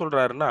 அவரு என்ன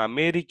சொல்றாருன்னா,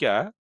 அமெரிக்கா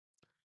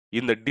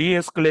இந்த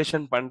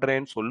எஸ்கலேஷன்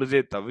பண்றேன்னு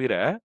சொல்லுதே தவிர,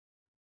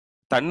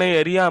 தன்னை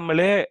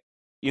அறியாமலே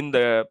இந்த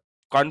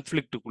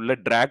கான்ஃப்ளிக்ட்டுக்குள்ள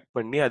டிராக்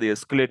பண்ணி அது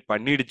எஸ்கலேட்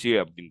பண்ணிடுச்சு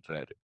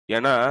அப்படின்றாரு.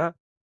 ஏன்னா,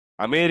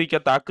 அமெரிக்கா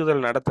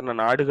தாக்குதல் நடத்தின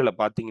நாடுகளை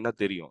பார்த்தீங்கன்னா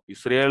தெரியும்.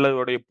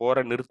 இஸ்ரேலுடைய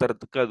போரை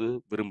நிறுத்துறதுக்கு அது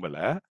விரும்பல.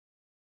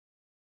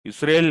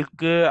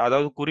 இஸ்ரேலுக்கு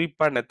அதாவது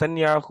குறிப்பா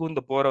நெத்தன்யாகு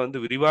இந்த போரை வந்து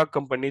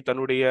விரிவாக்கம் பண்ணி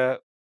தன்னுடைய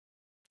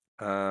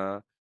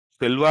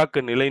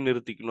செல்வாக்க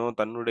நிலைநிறுத்திக்கணும்.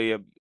 தன்னுடைய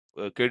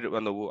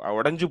அந்த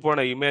உடைஞ்சு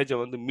போன இமேஜை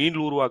வந்து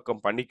மீள்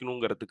உருவாக்கம்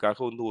பண்ணிக்கணுங்கிறதுக்காக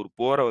வந்து ஒரு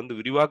போரை வந்து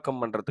விரிவாக்கம்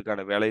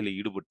பண்றதுக்கான வேலையில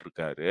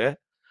ஈடுபட்டிருக்காரு.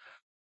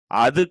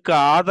 அதுக்கு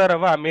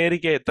ஆதரவா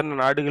அமெரிக்கா எத்தனை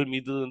நாடுகள்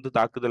மீது வந்து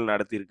தாக்குதல்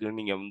நடத்தியிருக்குன்னு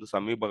நீங்க வந்து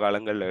சமீப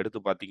காலங்கள்ல எடுத்து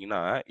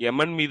பார்த்தீங்கன்னா,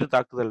 யெமன் மீது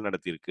தாக்குதல்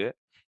நடத்தியிருக்கு.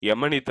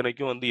 யெமன்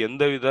இத்தனைக்கும் வந்து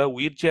எந்தவித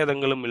உயிர்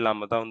சேதங்களும்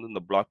இல்லாம தான் வந்து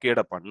இந்த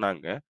பிளாக்கேட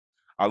பண்ணாங்க.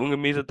 அவங்க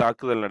மீது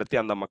தாக்குதல் நடத்தி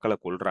அந்த மக்கள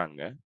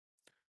கொல்றாங்க.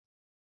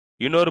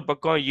 இன்னொரு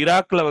பக்கம்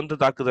ஈராக்ல வந்து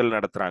தாக்குதல்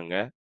நடத்துறாங்க.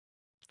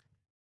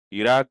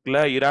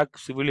 ஈராக்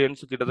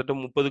சிவிலியன்ஸ் கிட்டத்தட்ட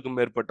 30க்கும்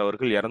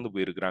மேற்பட்டவர்கள் இறந்து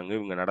போயிருக்கிறாங்க.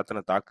 இவங்க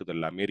நடத்தின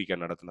தாக்குதல்ல, அமெரிக்கா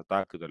நடத்தின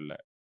தாக்குதல்ல.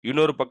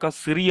 இன்னொரு பக்கம்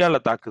சிரியால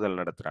தாக்குதல்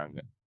நடத்துறாங்க.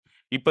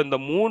 இப்ப இந்த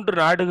 3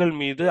 நாடுகள்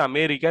மீது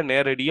அமெரிக்கா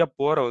நேரடியா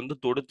போர வந்து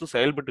தொடுத்து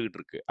செயல்பட்டுக்கிட்டு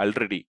இருக்கு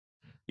ஆல்ரெடி.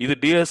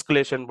 இது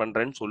எஸ்கலேஷன்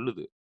பண்றேன்னு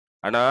சொல்லுது.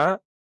 ஆனா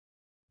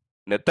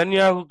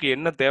நெத்தன்யாகுக்கு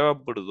என்ன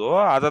தேவைப்படுதோ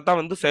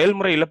அதைத்தான் வந்து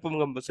செயல்முறை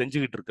இழப்பு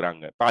செஞ்சுக்கிட்டு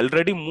இருக்கிறாங்க. இப்ப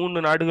ஆல்ரெடி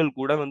 3 நாடுகள்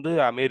கூட வந்து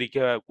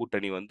அமெரிக்க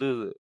கூட்டணி வந்து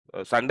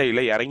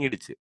சண்டையில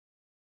இறங்கிடுச்சு.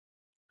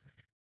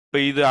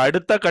 இப்ப இது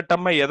அடுத்த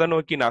கட்டமா எதை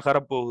நோக்கி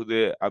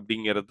நகரப்போகுது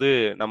அப்படிங்கிறது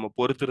நம்ம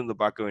பொறுத்திருந்து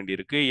பார்க்க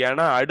வேண்டியிருக்கு.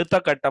 ஏன்னா அடுத்த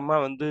கட்டமா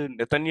வந்து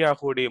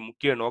நெத்தன்யாகுடைய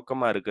முக்கிய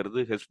நோக்கமா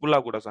இருக்கிறது ஹெஸ்புல்லா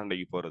கூட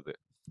சண்டைக்கு போறது.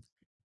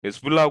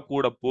 ஹெஸ்புல்லா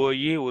கூட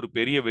போய் ஒரு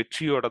பெரிய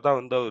வெற்றியோட தான்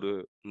வந்து அவரு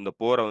இந்த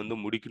போரை வந்து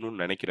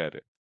முடிக்கணும்னு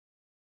நினைக்கிறாரு.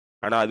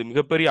 ஆனா அது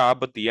மிகப்பெரிய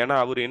ஆபத்து. ஏன்னா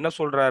அவரு என்ன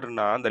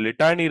சொல்றாருன்னா, அந்த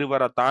லிட்டானி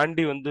ரிவர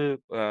தாண்டி வந்து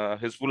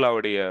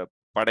ஹெஸ்புல்லாவுடைய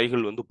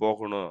படைகள் வந்து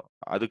போகணும்.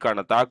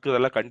 அதுக்கான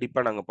தாக்குதல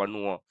கண்டிப்பா நாங்க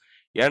பண்ணுவோம்.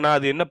 ஏன்னா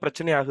அது என்ன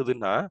பிரச்சனை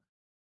ஆகுதுன்னா,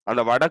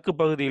 அந்த வடக்கு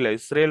பகுதியில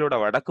இஸ்ரேலோட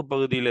வடக்கு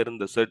பகுதியில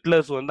இருந்த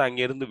செட்டிலர்ஸ் வந்து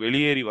அங்கிருந்து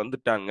வெளியேறி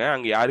வந்துட்டாங்க.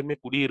 அங்க யாருமே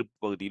குடியிருப்பு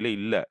பகுதியில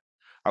இல்ல.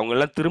 அவங்க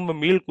எல்லாம் திரும்ப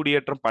மீள்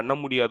குடியேற்றம் பண்ண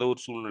முடியாத ஒரு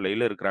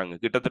சூழ்நிலையில இருக்கிறாங்க.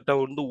 கிட்டத்தட்ட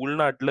வந்து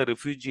உள்நாட்டுல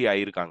ரெஃப்யூஜி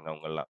ஆயிருக்காங்க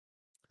அவங்கெல்லாம்.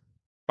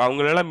 இப்ப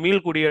அவங்களெல்லாம்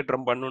மீள்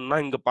குடியேற்றம் பண்ணணும்னா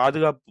இங்க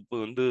பாதுகாப்பு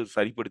வந்து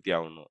சரிப்படுத்தி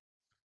ஆகணும்.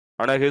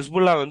 ஆனா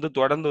ஹெஸ்புல்லா வந்து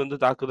தொடர்ந்து வந்து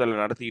தாக்குதல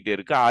நடத்திக்கிட்டே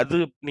இருக்கு. அது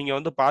நீங்க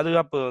வந்து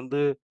பாதுகாப்பு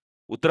வந்து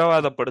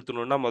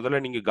உத்தரவாதப்படுத்தணும்னா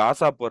முதல்ல நீங்க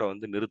காசா போர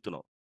வந்து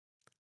நிறுத்தணும்.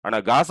 ஆனா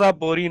காசா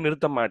போரையும்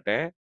நிறுத்த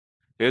மாட்டேன்.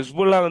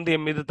 ஹெஸ்புல்லா வந்து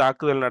என் மீது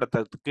தாக்குதல்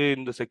நடத்துறதுக்கு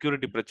இந்த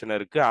செக்யூரிட்டி பிரச்சனை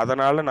இருக்கு.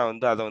 அதனால நான்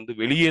வந்து அத வந்து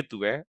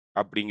வெளியேத்துவேன்.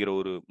 அப்படிங்கிற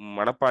ஒரு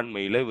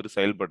மனப்பான்மையில இவரு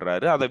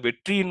செயல்படுறாரு. அத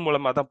வெற்றியின்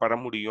மூலமா தான் பெற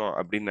முடியும்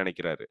அப்படின்னு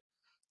நினைக்கிறாரு.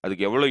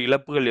 அதுக்கு எவ்வளவு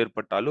இழப்புகள்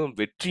ஏற்பட்டாலும்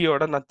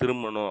வெற்றியோட நான்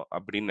திரும்பணும்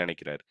அப்படின்னு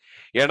நினைக்கிறாரு.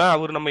 ஏன்னா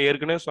அவரு நம்ம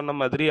ஏற்கனவே சொன்ன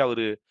மாதிரி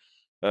அவரு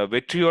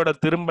வெற்றியோட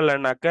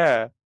திரும்பலனாக்க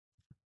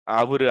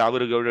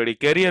அவருடைய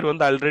கெரியர்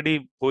வந்து ஆல்ரெடி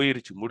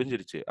போயிருச்சு,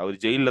 முடிஞ்சிருச்சு. அவர்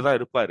ஜெயில்ல தான்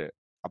இருப்பாரு.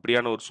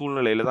 அப்படியான ஒரு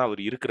சூழ்நிலையில தான்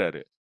அவர்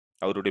இருக்கிறாரு.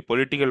 அவருடைய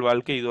பொலிட்டிக்கல்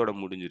வாழ்க்கை இதோட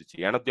முடிஞ்சிருச்சு.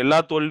 எனக்கு எல்லா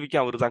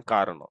தோல்விக்கும் அவரு தான்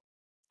காரணம்.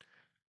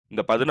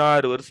 இந்த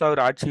 16 வருஷம்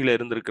அவர் ஆட்சியில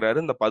இருந்திருக்கிறாரு.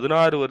 இந்த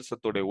 16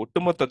 வருஷத்துடைய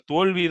ஒட்டுமொத்த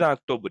தோல்வி தான்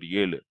அக்டோபர்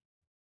 7.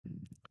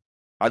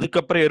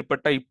 அதுக்கப்புறம்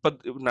ஏற்பட்ட இப்ப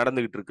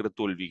நடந்துகிட்டு இருக்கிற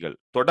தோல்விகள்,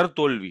 தொடர்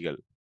தோல்விகள்.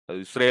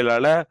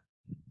 இஸ்ரேலால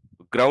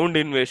கிரவுண்ட்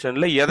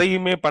இன்வேஷன்ல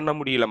எதையுமே பண்ண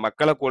முடியல.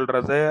 மக்கள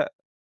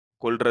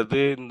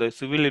கொல்றது, இந்த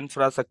சிவில்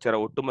இன்ஃப்ராஸ்ட்ரக்சர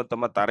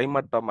ஒட்டுமொத்தமா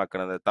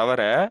தரைமட்டமாக்குனத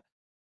தவிர,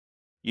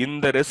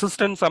 இந்த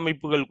ரெசிஸ்டன்ஸ்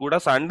அமைப்புகள் கூட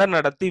சண்டை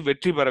நடத்தி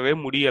வெற்றி பெறவே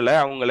முடியல.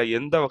 அவங்கள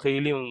எந்த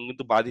வகையிலும்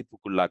வந்து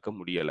பாதிப்புக்குள்ளாக்க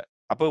முடியல.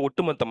 அப்ப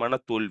ஒட்டுமொத்தமான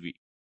தோல்வி.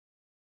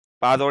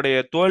 அதோடைய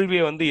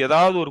தோல்விய வந்து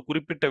ஏதாவது ஒரு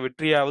குறிப்பிட்ட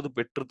வெற்றியாவது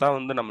பெற்று தான்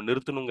வந்து நம்ம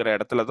நிறுத்தணுங்கிற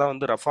இடத்துல தான்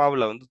வந்து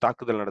ரஃபாவுல வந்து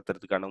தாக்குதல்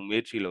நடத்துறதுக்கான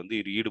முயற்சியில வந்து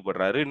இவரு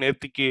ஈடுபடுறாரு.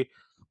 நேத்திக்கு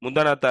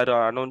முந்தாநாத்தாரு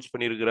அனௌன்ஸ்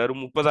பண்ணியிருக்கிறாரு.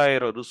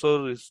 30,000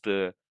 ரிசர்விஸ்ட்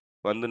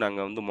வந்து நாங்க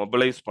வந்து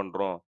மொபலைஸ்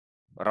பண்றோம்.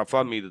 ரஃபா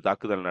மீது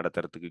தாக்குதல்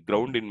நடத்துறதுக்கு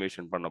கிரவுண்ட்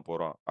இன்வேஷன் பண்ண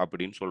போறோம்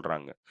அப்படின்னு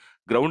சொல்றாங்க.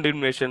 கிரவுண்ட்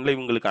இன்வேஷன்ல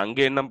இவங்களுக்கு அங்க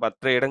என்ன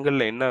மற்ற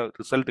இடங்கள்ல என்ன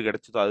ரிசல்ட்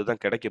கிடைச்சதோ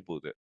அதுதான் கிடைக்க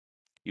போகுது.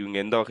 இவங்க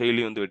எந்த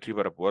வகையிலயும் வந்து வெற்றி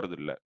பெற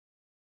போறதில்ல.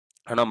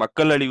 ஆனா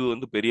மக்கள் அழிவு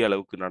வந்து பெரிய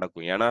அளவுக்கு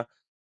நடக்கும். ஏன்னா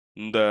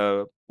இந்த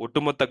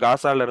ஒட்டுமொத்த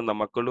காசால இருந்த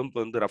மக்களும் இப்ப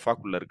வந்து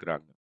ரஃபாக்குள்ள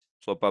இருக்கிறாங்க.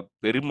 ஸோ அப்ப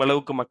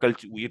பெருமளவுக்கு மக்கள்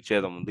உயிர்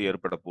சேதம் வந்து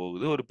ஏற்பட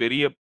போகுது. ஒரு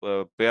பெரிய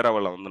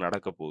பேரவலம் வந்து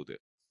நடக்க போகுது.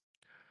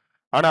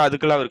 ஆனா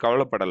அதுக்கெல்லாம் அவர்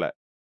கவலைப்படல.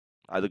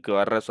 அதுக்கு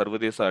வர்ற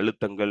சர்வதேச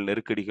அழுத்தங்கள்,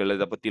 நெருக்கடிகள்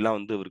இத பத்திலாம்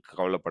வந்து அவருக்கு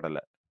கவலைப்படல.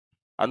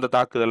 அந்த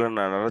தாக்குதல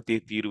நான் நடத்தியே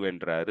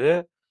தீருவேன்றாரு.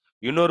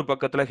 இன்னொரு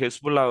பக்கத்துல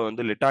ஹெஸ்புல்லாவ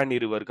வந்து லிட்டானி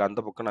ரிவருக்கு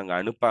அந்த பக்கம் நாங்க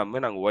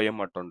அனுப்பாம நாங்க ஓய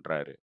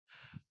மாட்டோம்ன்றாரு.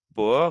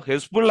 இப்போ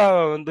ஹெஸ்புல்லாவ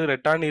வந்து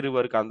ரெட்டானி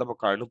ரிவருக்கு அந்த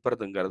பக்கம்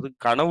அனுப்புறதுங்கிறது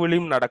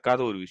கனவுலயும் நடக்காத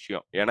ஒரு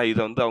விஷயம். ஏன்னா இத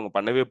வந்து அவங்க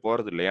பண்ணவே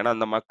போறதில்ல. ஏன்னா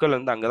அந்த மக்கள்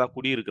வந்து அங்க தான்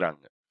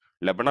குடியிருக்கிறாங்க.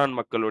 லெபனான்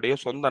மக்களுடைய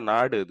சொந்த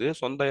நாடு இது.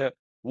 சொந்த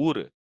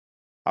ஊரு.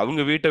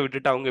 அவங்க வீட்ட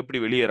விட்டுட்டு அவங்க எப்படி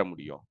வெளியேற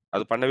முடியும்?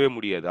 அது பண்ணவே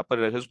முடியாது.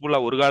 அப்ப ஹெஸ்புல்லா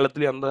ஒரு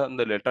காலத்திலயும் அந்த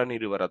அந்த லெட்டானி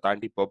ரிவர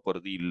தாண்டி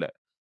போப்போறது இல்ல.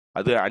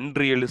 அது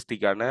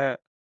அன்ரியலிஸ்டிக்கான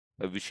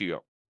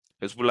விஷயம்.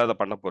 ஹெஸ்புல்லா அத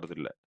பண்ண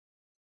போறதில்ல.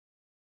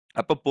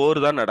 அப்ப போர்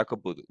தான் நடக்க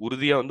போகுது.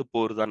 உறுதியா வந்து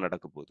போர் தான்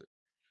நடக்க போகுது.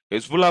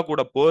 ஹெஸ்புல்லா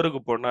கூட போருக்கு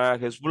போனா,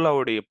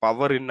 ஹெஸ்புல்லாவுடைய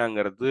பவர்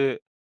என்னங்கிறது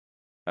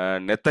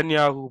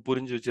நெத்தன்யாகு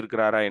புரிஞ்சு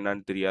வச்சிருக்கிறாரா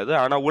என்னன்னு தெரியாது.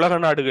 ஆனா உலக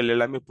நாடுகள்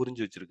எல்லாமே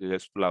புரிஞ்சு வச்சிருக்கு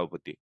ஹெஸ்புல்லாவ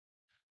பத்தி.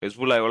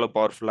 ஹெஸ்புல்லா எவ்வளவு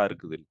பவர்ஃபுல்லா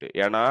இருக்குதுன்ட்டு.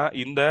 ஏன்னா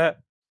இந்த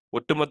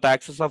ஒட்டுமொத்த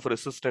ஆக்சஸ் ஆஃப்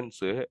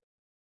ரெசிஸ்டன்ஸ்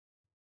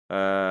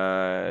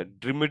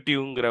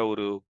ட்ரிமிட்டிவ்ங்கிற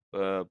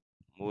அ,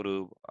 ஒரு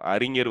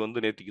அறிஞர்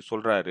வந்து நேத்திக்கு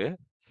சொல்றாரு.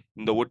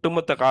 இந்த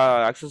ஒட்டுமொத்த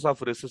ஆக்சஸ்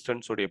ஆஃப்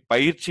ரெசிஸ்டன்ஸ் உடைய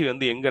பயிற்சி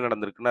வந்து எங்க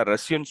நடந்திருக்குன்னா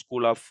ரஷ்யன்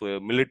ஸ்கூல் ஆஃப்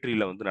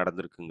மிலிட்டரியில வந்து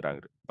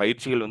நடந்திருக்குங்கிறாங்க.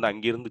 பயிற்சிகள் வந்து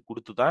அங்கிருந்து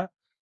கொடுத்து தான்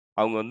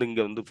அவங்க வந்து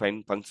இங்க வந்து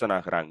ஃபங்க்ஷன்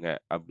ஆகுறாங்க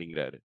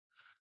அப்படிங்கிறாரு.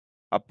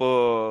 அப்போ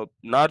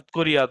நார்த்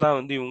கொரியா தான்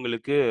வந்து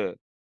இவங்களுக்கு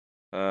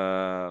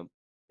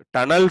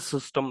டனல்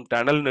சிஸ்டம்,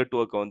 டனல்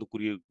நெட்வொர்க்கை வந்து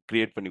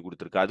கிரியேட் பண்ணி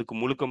கொடுத்துருக்கு. அதுக்கு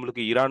முழுக்க முழுக்க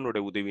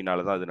ஈரானுடைய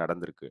உதவினால தான் அது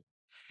நடந்திருக்கு.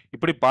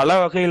 இப்படி பல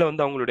வகையில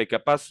வந்து அவங்களுடைய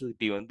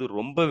கெப்பாசிட்டி வந்து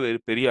ரொம்ப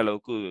பெரிய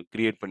அளவுக்கு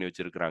கிரியேட் பண்ணி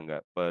வச்சிருக்கிறாங்க.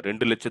 இப்ப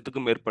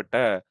 2,00,000க்கும் மேற்பட்ட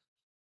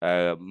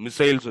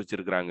மிசைல்ஸ்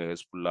வச்சிருக்கிறாங்க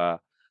ஹெஸ்புல்லா.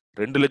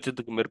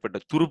 2,00,000க்கும் மேற்பட்ட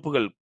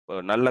துருப்புகள்,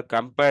 நல்ல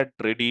கம்பேட்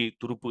ரெடி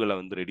துருப்புகள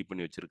வந்து ரெடி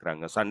பண்ணி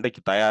வச்சிருக்கிறாங்க.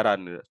 சண்டைக்கு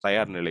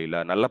தயார்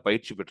நிலையில நல்ல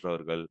பயிற்சி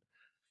பெற்றவர்கள்.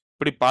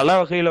 இப்படி பல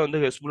வகையில வந்து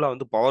ஹெஸ்புல்லா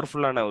வந்து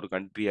பவர்ஃபுல்லான ஒரு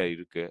கண்ட்ரியா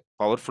இருக்கு.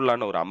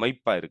 பவர்ஃபுல்லான ஒரு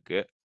அமைப்பா இருக்கு.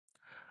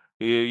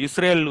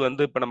 இஸ்ரேல்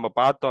வந்து இப்ப நம்ம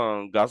பார்த்தோம்.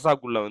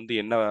 கசாக்குள்ள வந்து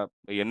என்ன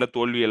என்ன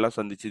தோல்வி எல்லாம்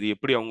சந்திச்சது,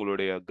 எப்படி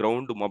அவங்களுடைய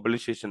கிரவுண்ட்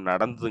மொபிலைசேஷன்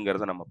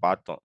நடந்ததுங்கிறத நம்ம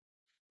பார்த்தோம்.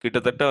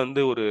 கிட்டத்தட்ட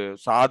வந்து ஒரு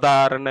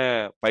சாதாரண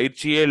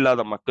பயிற்சியே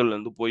இல்லாத மக்கள்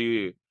வந்து போய்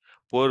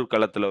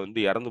போர்க்களத்துல வந்து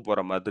இறந்து போற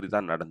மாதிரி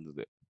தான்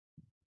நடந்தது.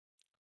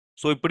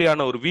 ஸோ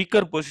இப்படியான ஒரு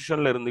வீக்கர்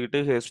பொசிஷன்ல இருந்துகிட்டு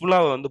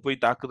ஹெஸ்புல்லாவ வந்து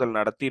போய் தாக்குதல்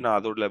நடத்தி நான்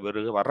அதோட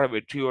வர்ற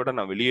வெற்றியோட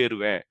நான்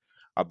வெளியேறுவேன்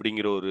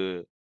அப்படிங்கிற ஒரு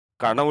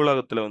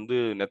கனவுலகத்துல வந்து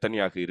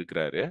நெத்தனியாக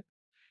இருக்கிறாரு.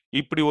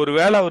 இப்படி ஒரு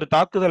வேளை அவர்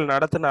தாக்குதல்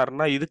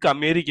நடத்தினாருன்னா இதுக்கு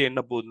அமெரிக்கா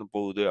என்ன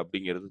போகுது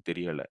அப்படிங்கிறது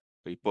தெரியல.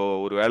 இப்போ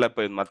ஒரு வேளை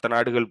இப்ப மத்த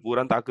நாடுகள்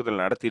பூரா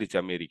தாக்குதல் நடத்திருச்சு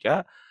அமெரிக்கா.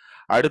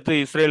 அடுத்து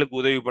இஸ்ரேலுக்கு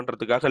உதவி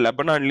பண்றதுக்காக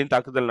லெபனான்லயும்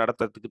தாக்குதல்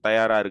நடத்துறதுக்கு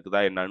தயாரா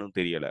இருக்குதா என்னன்னு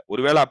தெரியல.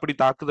 ஒருவேளை அப்படி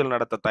தாக்குதல்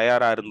நடத்த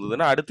தயாரா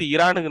இருந்ததுன்னா அடுத்து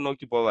ஈரானுக்கு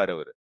நோக்கி போவாரு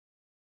அவரு.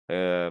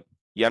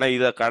 ஏன்னா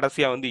இத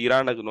கடைசியா வந்து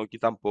ஈரானுக்கு நோக்கி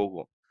தான்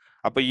போகும்.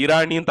 அப்ப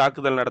ஈரானையும்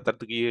தாக்குதல்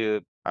நடத்துறதுக்கு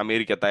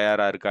அமெரிக்கா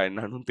தயாரா இருக்கா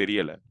என்னன்னு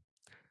தெரியல.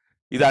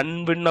 இது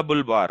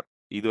அன்வின்னபிள் வார்.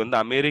 இது வந்து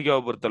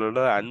அமெரிக்காவை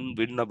பொறுத்தளவுல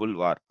அன்வின்னபிள்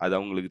வார். அது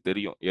அவங்களுக்கு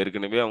தெரியும்.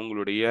 ஏற்கனவே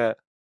அவங்களுடைய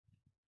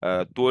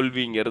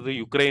தோல்விங்கிறது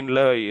யுக்ரைன்ல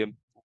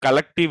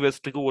கலெக்டிவ்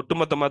வெஸ்ட்டுக்கு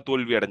ஒட்டுமொத்தமா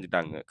தோல்வி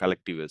அடைஞ்சிட்டாங்க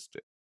கலெக்டிவ் வெஸ்ட்.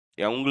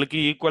 அவங்களுக்கு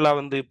ஈக்குவலா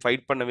வந்து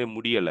ஃபைட் பண்ணவே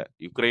முடியல.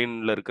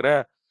 யுக்ரைன்ல இருக்கிற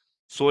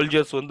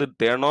சோல்ஜர்ஸ் வந்து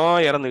தினம்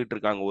இறந்துகிட்டு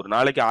இருக்காங்க. ஒரு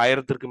நாளைக்கு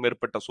 1000த்திற்கும்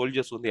மேற்பட்ட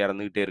சோல்ஜர்ஸ் வந்து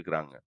இறந்துகிட்டே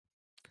இருக்கிறாங்க.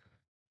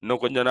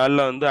 இன்னும் கொஞ்ச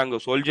நாள்ல வந்து அங்க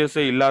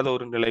சோல்ஜர்ஸே இல்லாத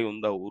ஒரு நிலை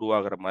வந்து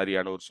உருவாகிற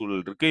மாதிரியான ஒரு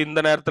சூழல் இருக்கு. இந்த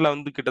நேரத்துல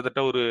வந்து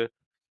கிட்டத்தட்ட ஒரு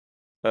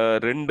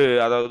 2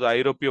 அதாவது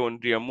ஐரோப்பிய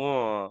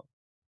ஒன்றியமும்,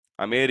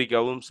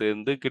 அமெரிக்காவும்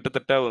சேர்ந்து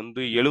கிட்டத்தட்ட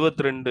வந்து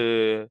 $72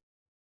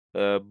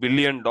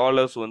 பில்லியன்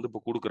வந்து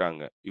இப்ப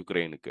குடுக்குறாங்க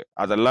யுக்ரைனுக்கு.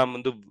 அதெல்லாம்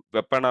வந்து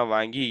வெப்பனா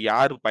வாங்கி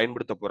யார்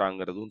பயன்படுத்த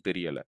போறாங்கிறதும்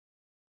தெரியல.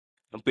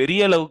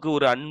 பெரிய அளவுக்கு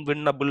ஒரு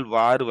அன்வின்னபிள்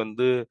வார்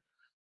வந்து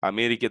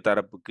அமெரிக்க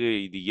தரப்புக்கு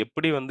இது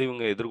எப்படி வந்து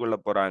இவங்க எதிர்கொள்ள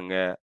போறாங்க?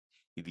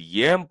 இது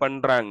ஏன்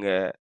பண்றாங்க?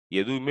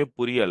 எதுவுமே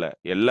புரியல.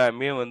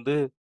 எல்லாமே வந்து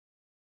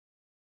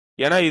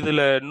ஏன்னா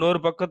இதுல இன்னொரு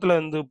பக்கத்துல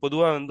வந்து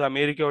பொதுவா வந்து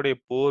அமெரிக்காவுடைய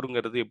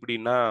போருங்கிறது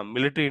எப்படின்னா,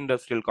 மிலிட்டரி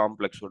இண்டஸ்ட்ரியல்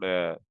காம்ப்ளெக்ஸோட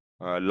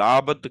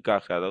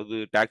லாபத்துக்காக, அதாவது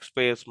டாக்ஸ்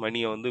பேயர்ஸ்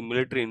மணிய வந்து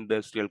மிலிட்டரி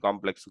இண்டஸ்ட்ரியல்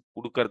காம்ப்ளெக்ஸ்க்கு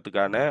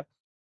குடுக்கறதுக்கான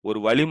ஒரு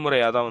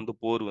வழிமுறையா தான் வந்து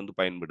போர் வந்து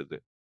பயன்படுது.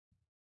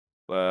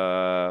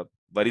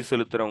 வரி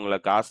செலுத்துறவங்கள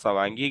காச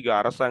வாங்கி,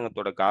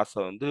 அரசாங்கத்தோட காச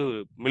வந்து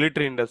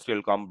மிலிட்டரி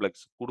இண்டஸ்ட்ரியல்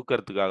காம்ப்ளெக்ஸ்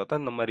குடுக்கறதுக்காக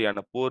தான் இந்த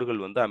மாரியான போர்கள்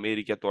வந்து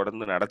அமெரிக்கா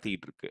தொடர்ந்து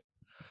நடத்திக்கிட்டு இருக்கு.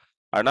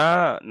 ஆனா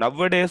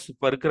நவ்வடேஸ்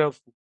இப்ப இருக்கிற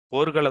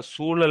போர்கள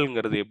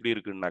சூழல்ங்கிறது எப்படி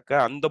இருக்குன்னாக்கா,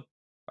 அந்த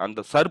அந்த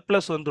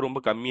சர்ப்ளஸ் வந்து ரொம்ப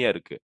கம்மியா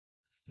இருக்கு.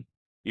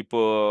 இப்போ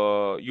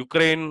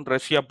யுக்ரைன்,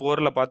 ரஷ்யா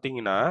போர்ல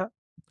பார்த்தீங்கன்னா,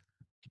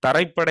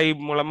 தரைப்படை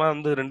மூலமா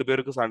வந்து 2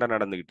 பேருக்கும் சண்டை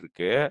நடந்துகிட்டு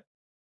இருக்கு.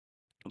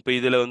 இப்ப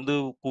இதுல வந்து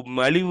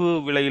மலிவு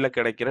விலையில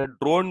கிடைக்கிற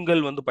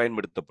ட்ரோன்கள் வந்து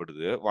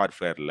பயன்படுத்தப்படுது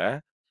வார்ஃபேர்ல.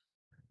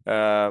 அ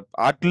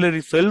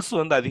ஆர்ட்டில்லரி செல்ஸ்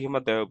வந்து அதிகமா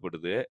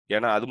தேவைப்படுது.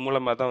 ஏன்னா, அது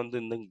மூலமா தான் வந்து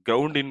இந்த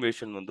கிரவுண்ட்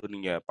இன்வேஷன் வந்து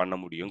நீங்க பண்ண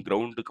முடியும்.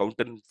 கிரவுண்ட்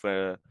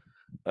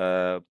அ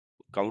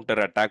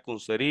கவுண்டர் அட்டாக்கும்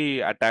சரி,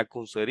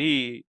 அட்டாக்கும் சரி,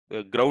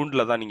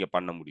 கிரவுண்ட்ல தான் நீங்க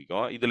பண்ண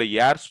முடியும். இதுல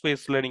ஏர்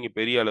ஸ்பேஸ்ல நீங்க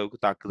பெரிய அளவுக்கு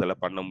தாக்குதல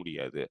பண்ண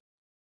முடியாது.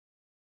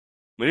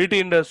 மிலிட்டரி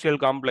இண்டஸ்ட்ரியல்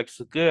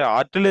காம்ப்ளெக்ஸுக்கு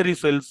ஆர்ட்டிலரி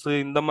செல்ஸ்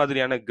இந்த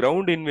மாதிரியான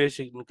கிரவுண்ட்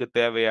இன்வேஷனுக்கு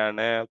தேவையான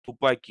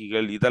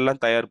துப்பாக்கிகள்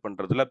இதெல்லாம் தயார்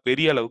பண்றதுல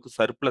பெரிய அளவுக்கு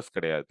சர்ப்ளஸ்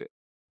கிடையாது.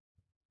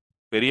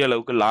 பெரிய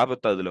அளவுக்கு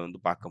லாபத்த அதுல வந்து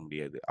பார்க்க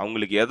முடியாது.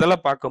 அவங்களுக்கு எதுல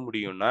பார்க்க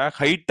முடியும்னா,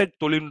 ஹைடெக்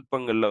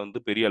தொழில்நுட்பங்கள்ல வந்து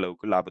பெரிய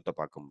அளவுக்கு லாபத்த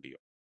பார்க்க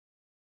முடியும்.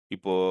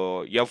 இப்போ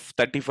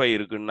F-35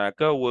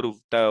 இருக்குன்னாக்கா,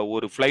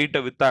 ஒரு ஃப்ளைட்ட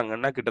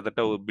வித்தாங்கன்னா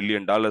கிட்டத்தட்ட $1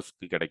 பில்லியன்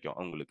கிடைக்கும்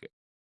அவங்களுக்கு.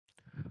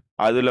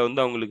 அதுல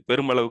வந்து அவங்களுக்கு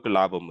பெருமளவுக்கு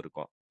லாபம்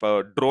இருக்கும். இப்போ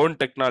ட்ரோன்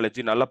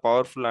டெக்னாலஜி நல்ல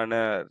பவர்ஃபுல்லான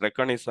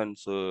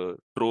ரெகனைசன்ஸ்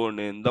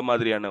ட்ரோனு இந்த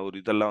மாதிரியான ஒரு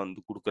இதெல்லாம்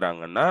வந்து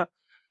குடுக்குறாங்கன்னா,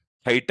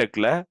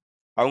 ஹைடெக்ல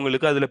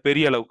அவங்களுக்கு அதுல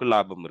பெரிய அளவுக்கு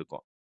லாபம்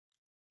இருக்கும்.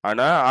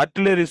 ஆனா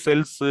ஆர்ட்டிலரி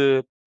செல்ஸு,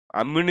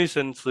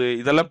 அம்யூனிஷன்ஸு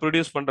இதெல்லாம்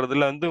புரொடியூஸ்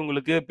பண்றதுல வந்து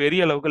உங்களுக்கு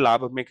பெரிய அளவுக்கு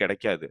லாபமே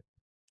கிடைக்காது.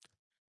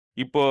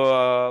 இப்போ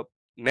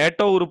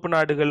நேட்டோ உறுப்பு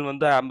நாடுகள்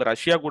வந்து அந்த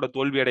ரஷ்யா கூட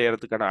தோல்வி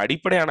அடையறதுக்கான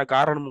அடிப்படையான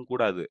காரணமும்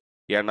கூட அது.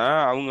 ஏன்னா,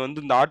 அவங்க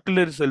வந்து இந்த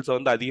ஆர்ட்டிலரி செல்ஸ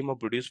வந்து அதிகமா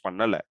புரொடியூஸ்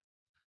பண்ணல.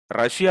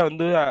 ரஷ்யா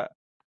வந்து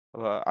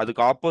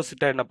அதுக்கு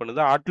ஆப்போசிட்டா என்ன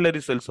பண்ணுது,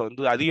 ஆர்ட்டிலரி செல்ஸ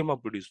வந்து அதிகமா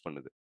ப்ரொடியூஸ்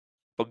பண்ணுது.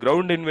 இப்ப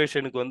கிரவுண்ட்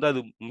இன்வேஷனுக்கு வந்து அது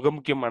மிக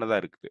முக்கியமானதா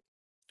இருக்குது.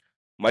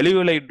 மலிவு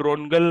விலை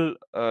ட்ரோன்கள்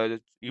அ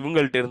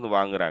இவங்கள்ட்ட இருந்து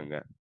வாங்குறாங்க.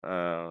 அ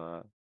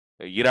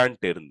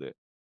ஈரான்ட்ட இருந்து.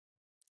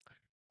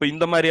 இப்ப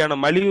இந்த மாரியான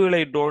மலிவு விலை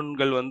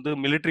ட்ரோன்கள் வந்து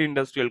மிலிட்டரி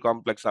இண்டஸ்ட்ரியல்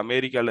காம்ப்ளெக்ஸ்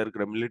அமெரிக்கால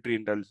இருக்கிற மிலிட்டரி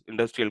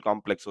இண்டஸ்ட்ரியல்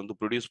காம்ப்ளெக்ஸ் வந்து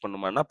ப்ரொடியூஸ்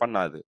பண்ணுமான்னா,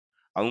 பண்ணாது.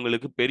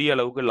 அவங்களுக்கு பெரிய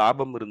அளவுக்கு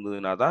லாபம்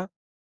இருந்ததுனா தான்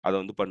அத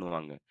வந்து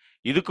பண்ணுவாங்க.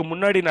 இதுக்கு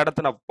முன்னாடி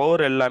நடத்தின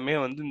போர் எல்லாமே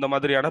வந்து இந்த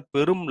மாதிரியான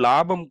பெரும்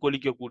லாபம்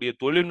கொளிக்கக்கூடிய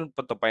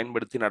தொழில்நுட்பத்த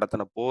பயன்படுத்தி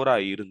நடத்தின போரா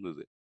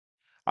இருந்தது.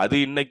 அது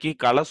இன்னைக்கு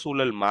கள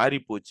சூழல் மாறி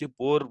போச்சு.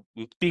 போர்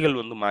யுக்திகள்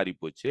வந்து மாறி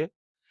போச்சு.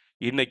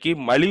 இன்னைக்கு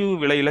மலிவு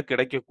விலையில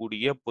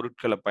கிடைக்கக்கூடிய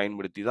பொருட்கள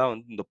பயன்படுத்தி தான்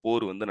வந்து இந்த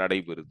போர் வந்து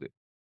நடைபெறுது.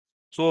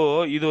 ஸோ,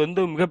 இது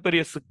வந்து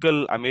மிகப்பெரிய சிக்கல்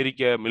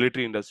அமெரிக்க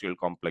மிலிட்டரி இண்டஸ்ட்ரியல்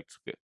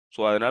காம்ப்ளெக்ஸ்க்கு.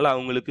 ஸோ, அதனால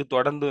அவங்களுக்கு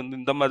தொடர்ந்து வந்து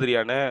இந்த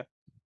மாதிரியான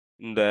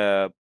இந்த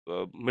அ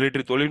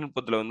மிலிட்டரி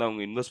தொழில்நுட்பத்துல வந்து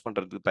அவங்க இன்வெஸ்ட்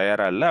பண்றதுக்கு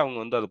தயாரா இல்ல. அவங்க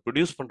வந்து அத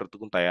ப்ரொடியூஸ்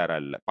பண்றதுக்கும் தயாரா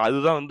இல்ல. இப்ப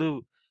அதுதான் வந்து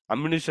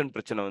அம்யூனிஷன்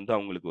பிரச்சனை வந்து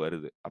அவங்களுக்கு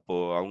வருது. அப்போ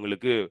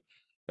அவங்களுக்கு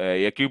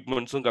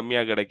எக்யூப்மென்ட்ஸும்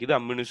கம்மியா கிடைக்குது,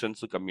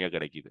 அம்யூனிஷன்ஸும் கம்மியா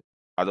கிடைக்குது.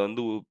 அத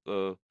வந்து அ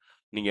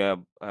நீங்க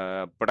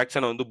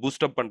புரொடக்ஷன வந்து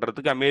பூஸ்ட் அப்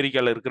பண்றதுக்கு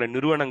அமெரிக்கால இருக்கிற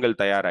நிறுவனங்கள்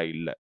தயாரா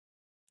இல்ல.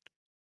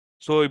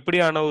 ஸோ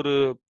இப்படியான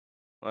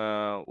அ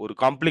ஒரு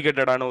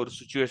காம்ப்ளிகேட்டடான ஒரு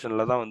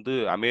சிச்சுவேஷன்ல தான் வந்து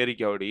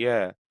அமெரிக்காவுடைய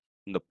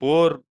இந்த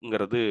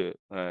போர்ங்கிறது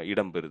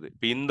இடம்பெறுது.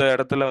 இப்ப இந்த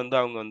இடத்துல வந்து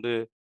அவங்க வந்து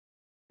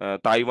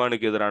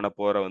தாய்வானுக்கு எதிரான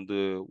போர வந்து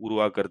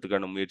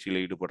உருவாக்குறதுக்கான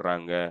முயற்சியில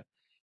ஈடுபடுறாங்க.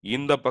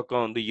 இந்த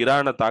பக்கம் வந்து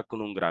ஈரான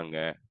தாக்கணுங்கிறாங்க.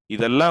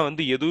 இதெல்லாம்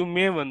வந்து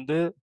எதுவுமே வந்து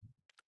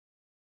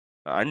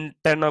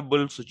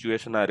அன்டெனபிள்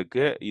சிச்சுவேஷனா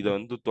இருக்கு. இத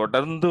வந்து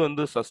தொடர்ந்து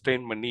வந்து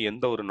சஸ்டெயின் பண்ணி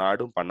எந்த ஒரு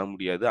நாடும் பண்ண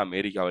முடியாது.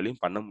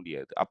 அமெரிக்காவாலயும் பண்ண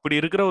முடியாது. அப்படி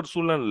இருக்கிற ஒரு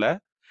சூழல்ல,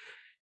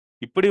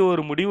 இப்படி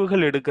ஒரு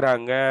முடிவுகள்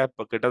எடுக்குறாங்க.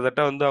 இப்ப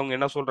கிட்டத்தட்ட வந்து அவங்க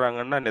என்ன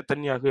சொல்றாங்கன்னா,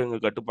 நெத்தன்யாகு எங்க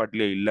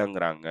கட்டுப்பாட்டிலே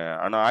இல்லங்கிறாங்க.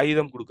 ஆனா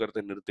ஆயுதம்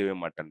குடுக்கறத நிறுத்தவே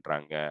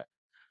மாட்டேன்றாங்க.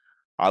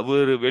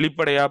 அவரு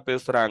வெளிப்படையா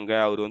பேசுறாங்க.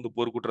 அவரு வந்து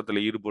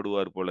போர்க்குற்றத்துல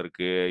ஈடுபடுவார் போல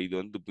இருக்கு. இது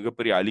வந்து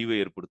மிகப்பெரிய அழிவை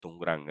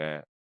ஏற்படுத்துங்கிறாங்க.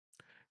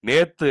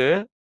 நேத்து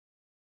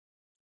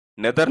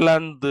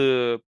நெதர்லாந்து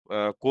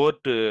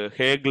கோர்ட்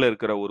ஹேக்ல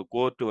இருக்கிற ஒரு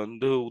கோர்ட்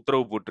வந்து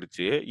உத்தரவு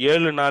போட்டுருச்சு.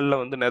 7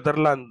 நாள்ல வந்து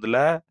நெதர்லாந்துல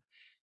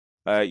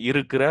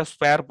இருக்கிற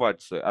ஸ்பேர்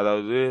பார்ட்ஸ்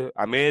அதாவது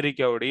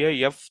அமெரிக்காவுடைய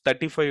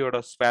F-35 ஓட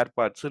ஸ்பேர்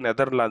பார்ட்ஸ்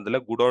நெதர்லாந்துல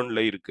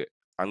குடோன்ல இருக்கு.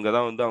 அங்க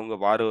தான் வந்து அவங்க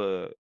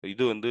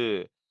இது வந்து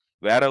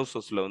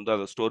வேர்ஹவுஸஸ்ல வந்து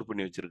அத ஸ்டோர்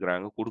பண்ணி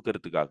வச்சிருக்கிறாங்க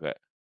குடுக்கறதுக்காக.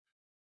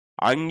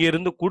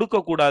 அங்கிருந்து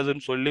குடுக்கக்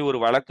கூடாதுன்னு சொல்லி ஒரு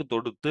வழக்கு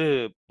தொடுத்து,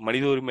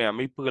 மனித உரிமை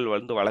அமைப்புகள்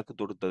வந்து வழக்கு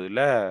தொடுத்ததுல,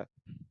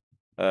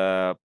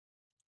 அ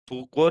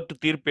கோர்ட்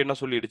தீர்ப்பு என்ன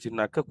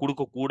சொல்லிடுச்சுன்னாக்க,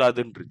 குடுக்கக்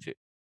கூடாதுன்ருச்சு.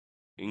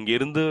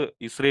 இங்கிருந்து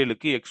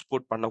இஸ்ரேலுக்கு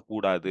எக்ஸ்போர்ட்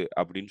பண்ணக்கூடாது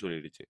அப்படின்னு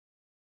சொல்லிடுச்சு.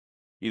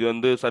 இது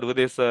வந்து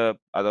சர்வதேச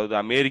அதாவது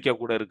அமெரிக்கா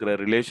கூட இருக்கிற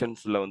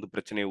ரிலேஷன்ஸ்ல வந்து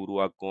பிரச்சனைய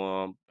உருவாக்கும்.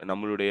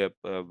 நம்மளுடைய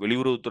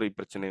வெளியுறவுத்துறை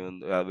பிரச்சனை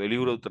வந்து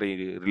வெளியுறவுத்துறை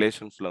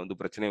ரிலேஷன்ஸ்ல வந்து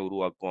பிரச்சனைய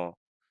உருவாக்கும்.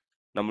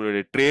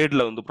 நம்மளுடைய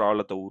ட்ரேட்ல வந்து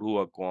ப்ராப்ளத்த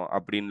உருவாக்கும்.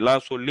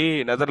 அப்படின்லாம் சொல்லி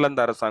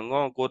நெதர்லாந்து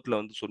அரசாங்கம் கோர்ட்ல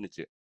வந்து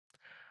சொன்னுச்சு.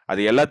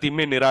 அது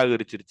எல்லாத்தையுமே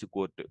நிராகரிச்சிருச்சு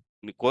கோர்ட்.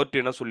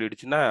 கோர்ட் என்ன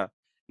சொல்லிடுச்சுன்னா,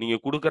 நீங்க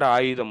குடுக்குற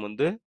ஆயுதம்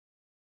வந்து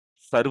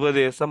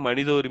சர்வதேச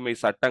மனித உரிமை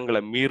சட்டங்கள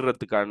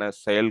மீறுறதுக்கான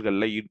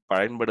செயல்கள்ல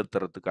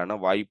பயன்படுத்துறதுக்கான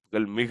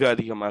வாய்ப்புகள் மிக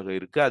அதிகமாக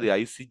இருக்கு. அது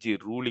ஐசிஜே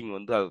ரூலிங்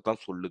வந்து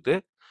அதத்தான் சொல்லுது.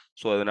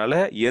 ஸோ, அதனால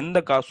எந்த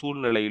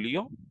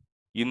சூழ்நிலையிலயும்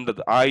இந்த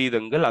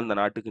ஆயுதங்கள் அந்த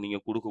நாட்டுக்கு நீங்க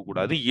குடுக்கக்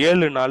கூடாது.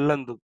 7 நாள்ல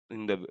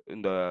இந்த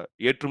இந்த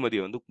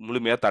ஏற்றுமதிய வந்து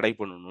முழுமையா தடை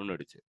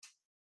பண்ணணும்னுடுச்சு.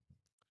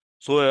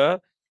 ஸோ,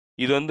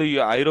 இது வந்து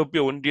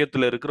ஐரோப்பிய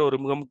ஒன்றியத்துல இருக்கிற ஒரு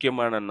மிக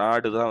முக்கியமான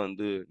நாடு தான்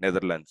வந்து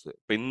நெதர்லாண்ட்ஸ்.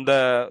 இப்ப இந்த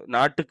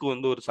நாட்டுக்கு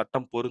வந்து ஒரு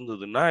சட்டம்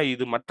பொருந்ததுன்னா,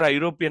 இது மற்ற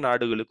ஐரோப்பிய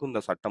நாடுகளுக்கும்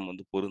இந்த சட்டம்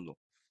வந்து பொருந்தும்.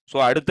 ஸோ,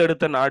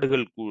 அடுத்தடுத்த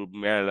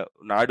மேல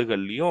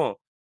நாடுகள்லயும்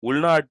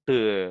உள்நாட்டு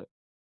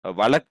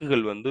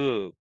வழக்குகள் வந்து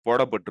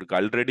போடப்பட்டிருக்கு.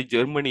 ஆல்ரெடி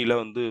ஜெர்மனில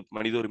வந்து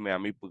மனித உரிமை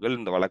அமைப்புகள்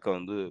இந்த வழக்க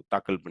வந்து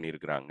தாக்கல்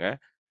பண்ணியிருக்கிறாங்க.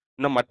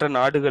 இன்னும் மற்ற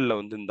நாடுகள்ல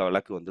வந்து இந்த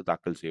வழக்கு வந்து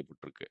தாக்கல்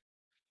செய்யப்பட்டிருக்கு.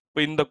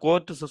 இப்ப இந்த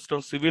கோர்ட்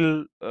சிஸ்டம் சிவில்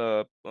அ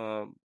அ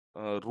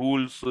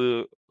ரூல்ஸு,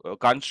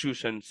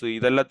 கான்ஸ்டிடியூஷன்ஸ்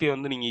இது எல்லாத்தையும்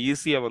வந்து நீங்க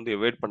ஈஸியா வந்து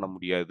எவாய்ட் பண்ண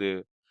முடியாது.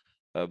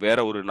 வேற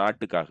ஒரு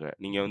நாட்டுக்காக.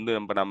 நீங்க வந்து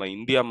நம்ம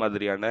இந்தியா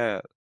மாதிரியான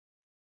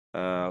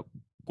அ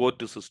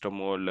கோர்ட்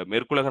சிஸ்டமோ, இல்ல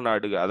மேற்குலக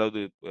அதாவது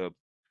அ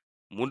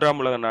 3ஆம்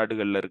உலக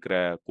நாடுகள்ல இருக்கிற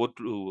கோர்ட்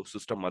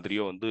சிஸ்டம்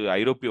மாதிரியோ வந்து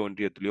ஐரோப்பிய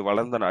ஒன்றியத்திலயோ,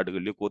 வளர்ந்த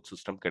நாடுகள்லயோ கோர்ட்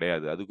சிஸ்டம்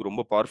கிடையாது. அதுக்கு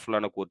ரொம்ப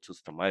பவர்ஃபுல்லான கோர்ட்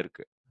சிஸ்டமா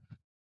இருக்கு.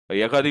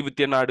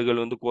 ஏகாதிபத்திய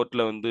நாடுகள் வந்து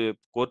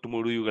கோர்ட்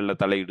முடிவுகள்ல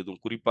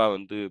தலையிடுதும். குறிப்பா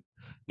வந்து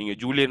நீங்க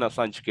ஜூலியன்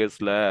அசாஞ்ச்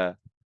கேஸ்ல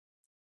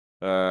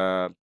அ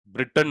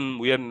பிரிட்டன்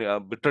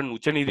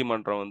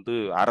உச்சநீதிமன்றம் வந்து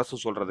அரசு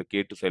சொல்றத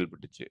கேட்டு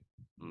செயல்பட்டுச்சு.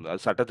 அது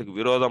சட்டத்துக்கு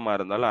விரோதமா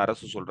இருந்தாலும்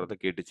அரசு சொல்றத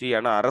கேட்டுச்சு.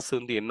 ஏன்னா அரசு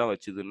வந்து என்ன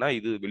வச்சுதுன்னா,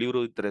 இது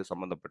வெளியுறவுத்துறை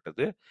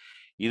சம்மந்தப்பட்டது.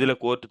 இதுல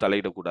கோர்ட்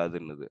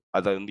தலையிடக்கூடாதுன்னுது.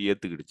 அத வந்து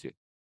ஏத்துக்கிடுச்சு.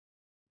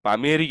 இப்ப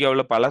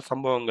அமெரிக்காவுல பல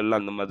சம்பவங்கள்ல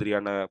அந்த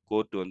மாதிரியான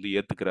கோர்ட் வந்து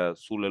ஏத்துக்கிற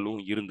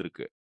சூழலும்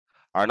இருந்திருக்கு.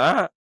 ஆனா,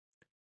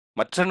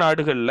 மற்ற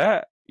நாடுகள்ல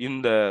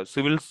இந்த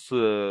சிவில்ஸ்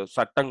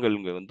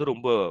சட்டங்கள்ங்க வந்து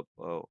ரொம்ப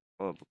அ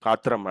அ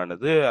காத்திரமானது.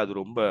 அது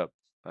ரொம்ப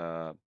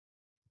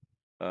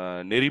அ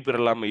நெறி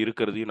பிறழாம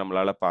இருக்கிறதையும்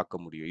நம்மளால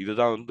பார்க்க முடியும்.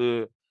 இதுதான் வந்து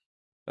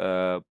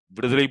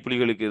விடுதலை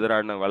புலிகளுக்கு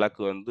எதிரான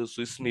வழக்கு வந்து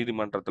சுவிஸ்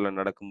நீதிமன்றத்துல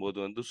நடக்கும்போது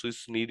வந்து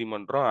சுவிஸ்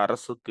நீதிமன்றம்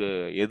அரசுக்கு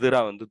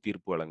எதிரா வந்து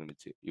தீர்ப்பு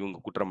வழங்குனுச்சு. இவங்க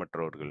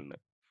குற்றமற்றவர்கள்னு.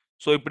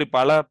 ஸோ இப்படி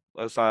பல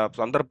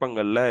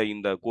சந்தர்ப்பங்கள்ல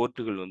இந்த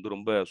கோர்ட்டுகள் வந்து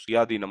ரொம்ப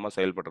சுயாதீனமா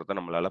செயல்படுறத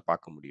நம்மளால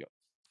பார்க்க முடியும்.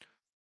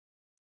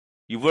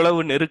 இவ்வளவு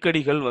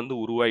நெருக்கடிகள் வந்து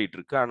உருவாயிட்டு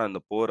இருக்கு. ஆனா அந்த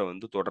போர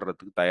வந்து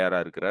தொடர்றதுக்கு தயாரா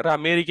இருக்கிறாரு.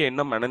 அமெரிக்கா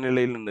என்ன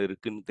மனநிலையில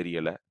இருக்குன்னு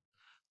தெரியல.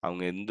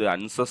 அவங்க எந்த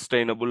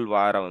அன்சஸ்டைனபிள்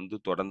வார வந்து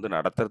தொடர்ந்து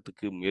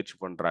நடத்துறதுக்கு முயற்சி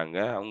பண்றாங்க.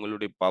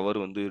 அவங்களுடைய பவர்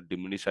வந்து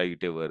டிமினிஷ்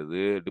ஆகிட்டே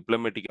வருது.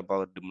 டிப்ளமேட்டிக்கா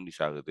பவர்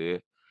டிமினிஷ் ஆகுது.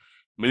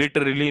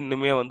 மிலிட்டரிலி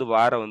இன்னுமே வந்து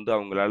வார வந்து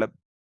அவங்களால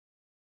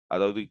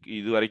அதாவது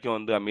இதுவரைக்கும்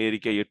வந்து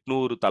அமெரிக்கா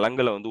 800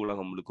 தளங்கள வந்து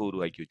உலகம் முழுக்க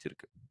உருவாக்கி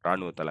வச்சிருக்கு.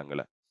 ராணுவ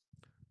தளங்கள.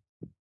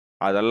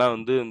 அதெல்லாம்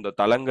வந்து இந்த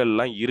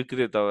தளங்கள்லாம்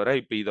இருக்குதே தவிர,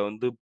 இப்ப இத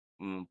வந்து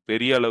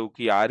பெரிய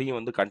அளவுக்கு யாரையும்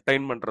வந்து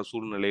கன்டெயின் பண்ற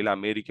சூழ்நிலையில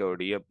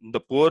அமெரிக்காவுடைய இந்த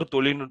போர்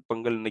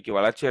தொழில்நுட்பங்கள் இன்னைக்கு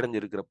வளர்ச்சி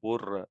அடைஞ்சிருக்கிற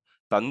போர்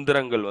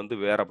தந்திரங்கள் வந்து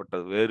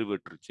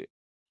வேறுபட்டுருச்சு.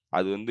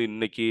 அது வந்து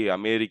இன்னைக்கு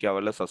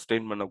அமெரிக்காவால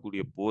சஸ்டெயின்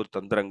பண்ணக்கூடிய போர்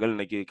தந்திரங்கள்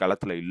இன்னைக்கு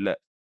களத்துல இல்ல.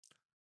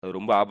 அது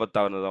ரொம்ப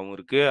ஆபத்தானதாவும்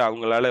இருக்கு.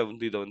 அவங்களால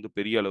வந்து இத வந்து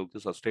பெரிய அளவுக்கு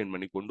சஸ்டெயின்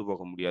பண்ணி கொண்டு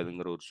போக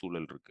முடியாதுங்கிற ஒரு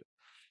சூழல் இருக்கு.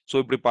 ஸோ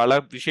இப்படி பல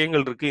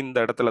விஷயங்கள் இருக்கு. இந்த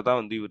இடத்துல தான்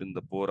வந்து இவரு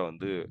இந்த போர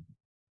வந்து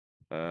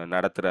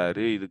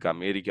நடத்துறாரு. இதுக்கு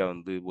அமெரிக்கா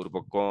வந்து ஒரு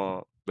பக்கம்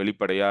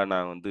வெளிப்படையா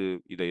நான் வந்து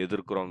இத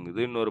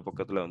எதிர்க்கிறோங்குது. இன்னொரு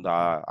பக்கத்துல வந்து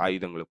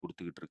ஆயுதங்கள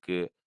குடுத்துக்கிட்டு இருக்கு.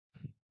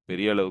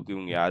 பெரிய அளவுக்கு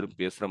இவங்க யாரும்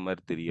பேசுற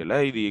மாரி தெரியல.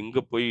 இது எங்க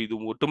போய் இது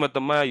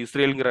ஒட்டுமொத்தமா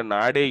இஸ்ரேல்ங்கிற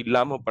நாடே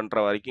இல்லாம பண்ற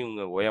வரைக்கும்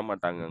இவங்க ஓய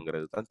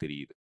மாட்டாங்கங்கிறது தான்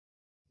தெரியுது.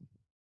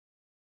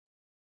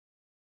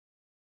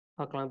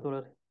 பார்க்கலாம்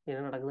தோழர்.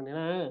 என்ன நடக்குதுன்னு.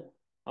 ஏன்னா,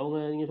 அவங்க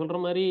நீங்க சொல்ற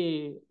மாரி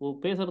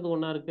பேசுறது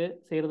ஒண்ணா இருக்கு,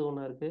 செய்றது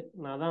ஒண்ணா இருக்கு.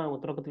 நான் அதான் அவங்க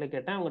தொடக்கத்திலே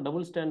கேட்டேன். அவங்க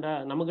டபுள் ஸ்டாண்டா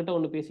நம்மகிட்ட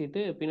ஒண்ணு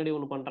பேசிட்டு, பின்னாடி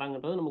ஒண்ணு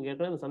பண்றாங்கன்றது நமக்கு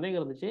ஏற்கனவே அந்த சந்தேகம்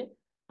இருந்துச்சு.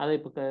 அத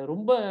இப்ப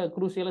ரொம்ப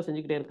குரூசியலா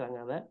செஞ்சுக்கிட்டே இருக்காங்க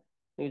அத.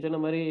 நீங்க சொன்ன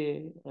மாரி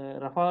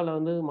ரஃபால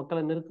வந்து மக்கள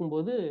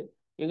நெருக்கும்போது,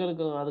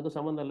 எங்களுக்கும் அதுக்கும்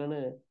சம்மந்தம் இல்லன்னு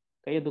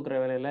கைய தூக்குற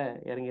வேலையில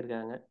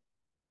இறங்கியிருக்காங்க.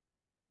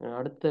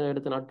 அடுத்த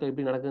அடுத்த நாட்கள்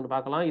எப்படி நடக்குதுன்னு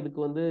பார்க்கலாம். இதுக்கு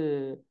வந்து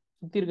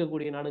சுத்தி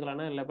இருக்கக்கூடிய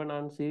நாடுகளான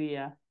லெபனான்,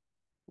 சிரியா,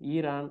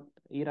 ஈரான்,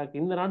 ஈராக்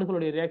இந்த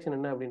நாடுகளுடைய ரியாக்ஷன்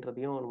என்ன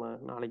அப்படின்றதையும் நம்ம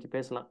நாளைக்கு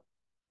பேசலாம்.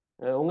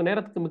 உங்க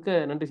நேரத்துக்கு மிக்க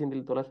நன்றி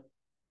செந்தில் தோழர்.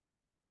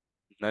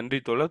 நன்றி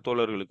தோழர்.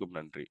 தோழர்களுக்கும்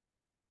நன்றி.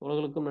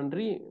 உலகளுக்கும்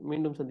நன்றி.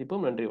 மீண்டும்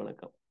சந்திப்போம். நன்றி,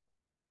 வணக்கம்.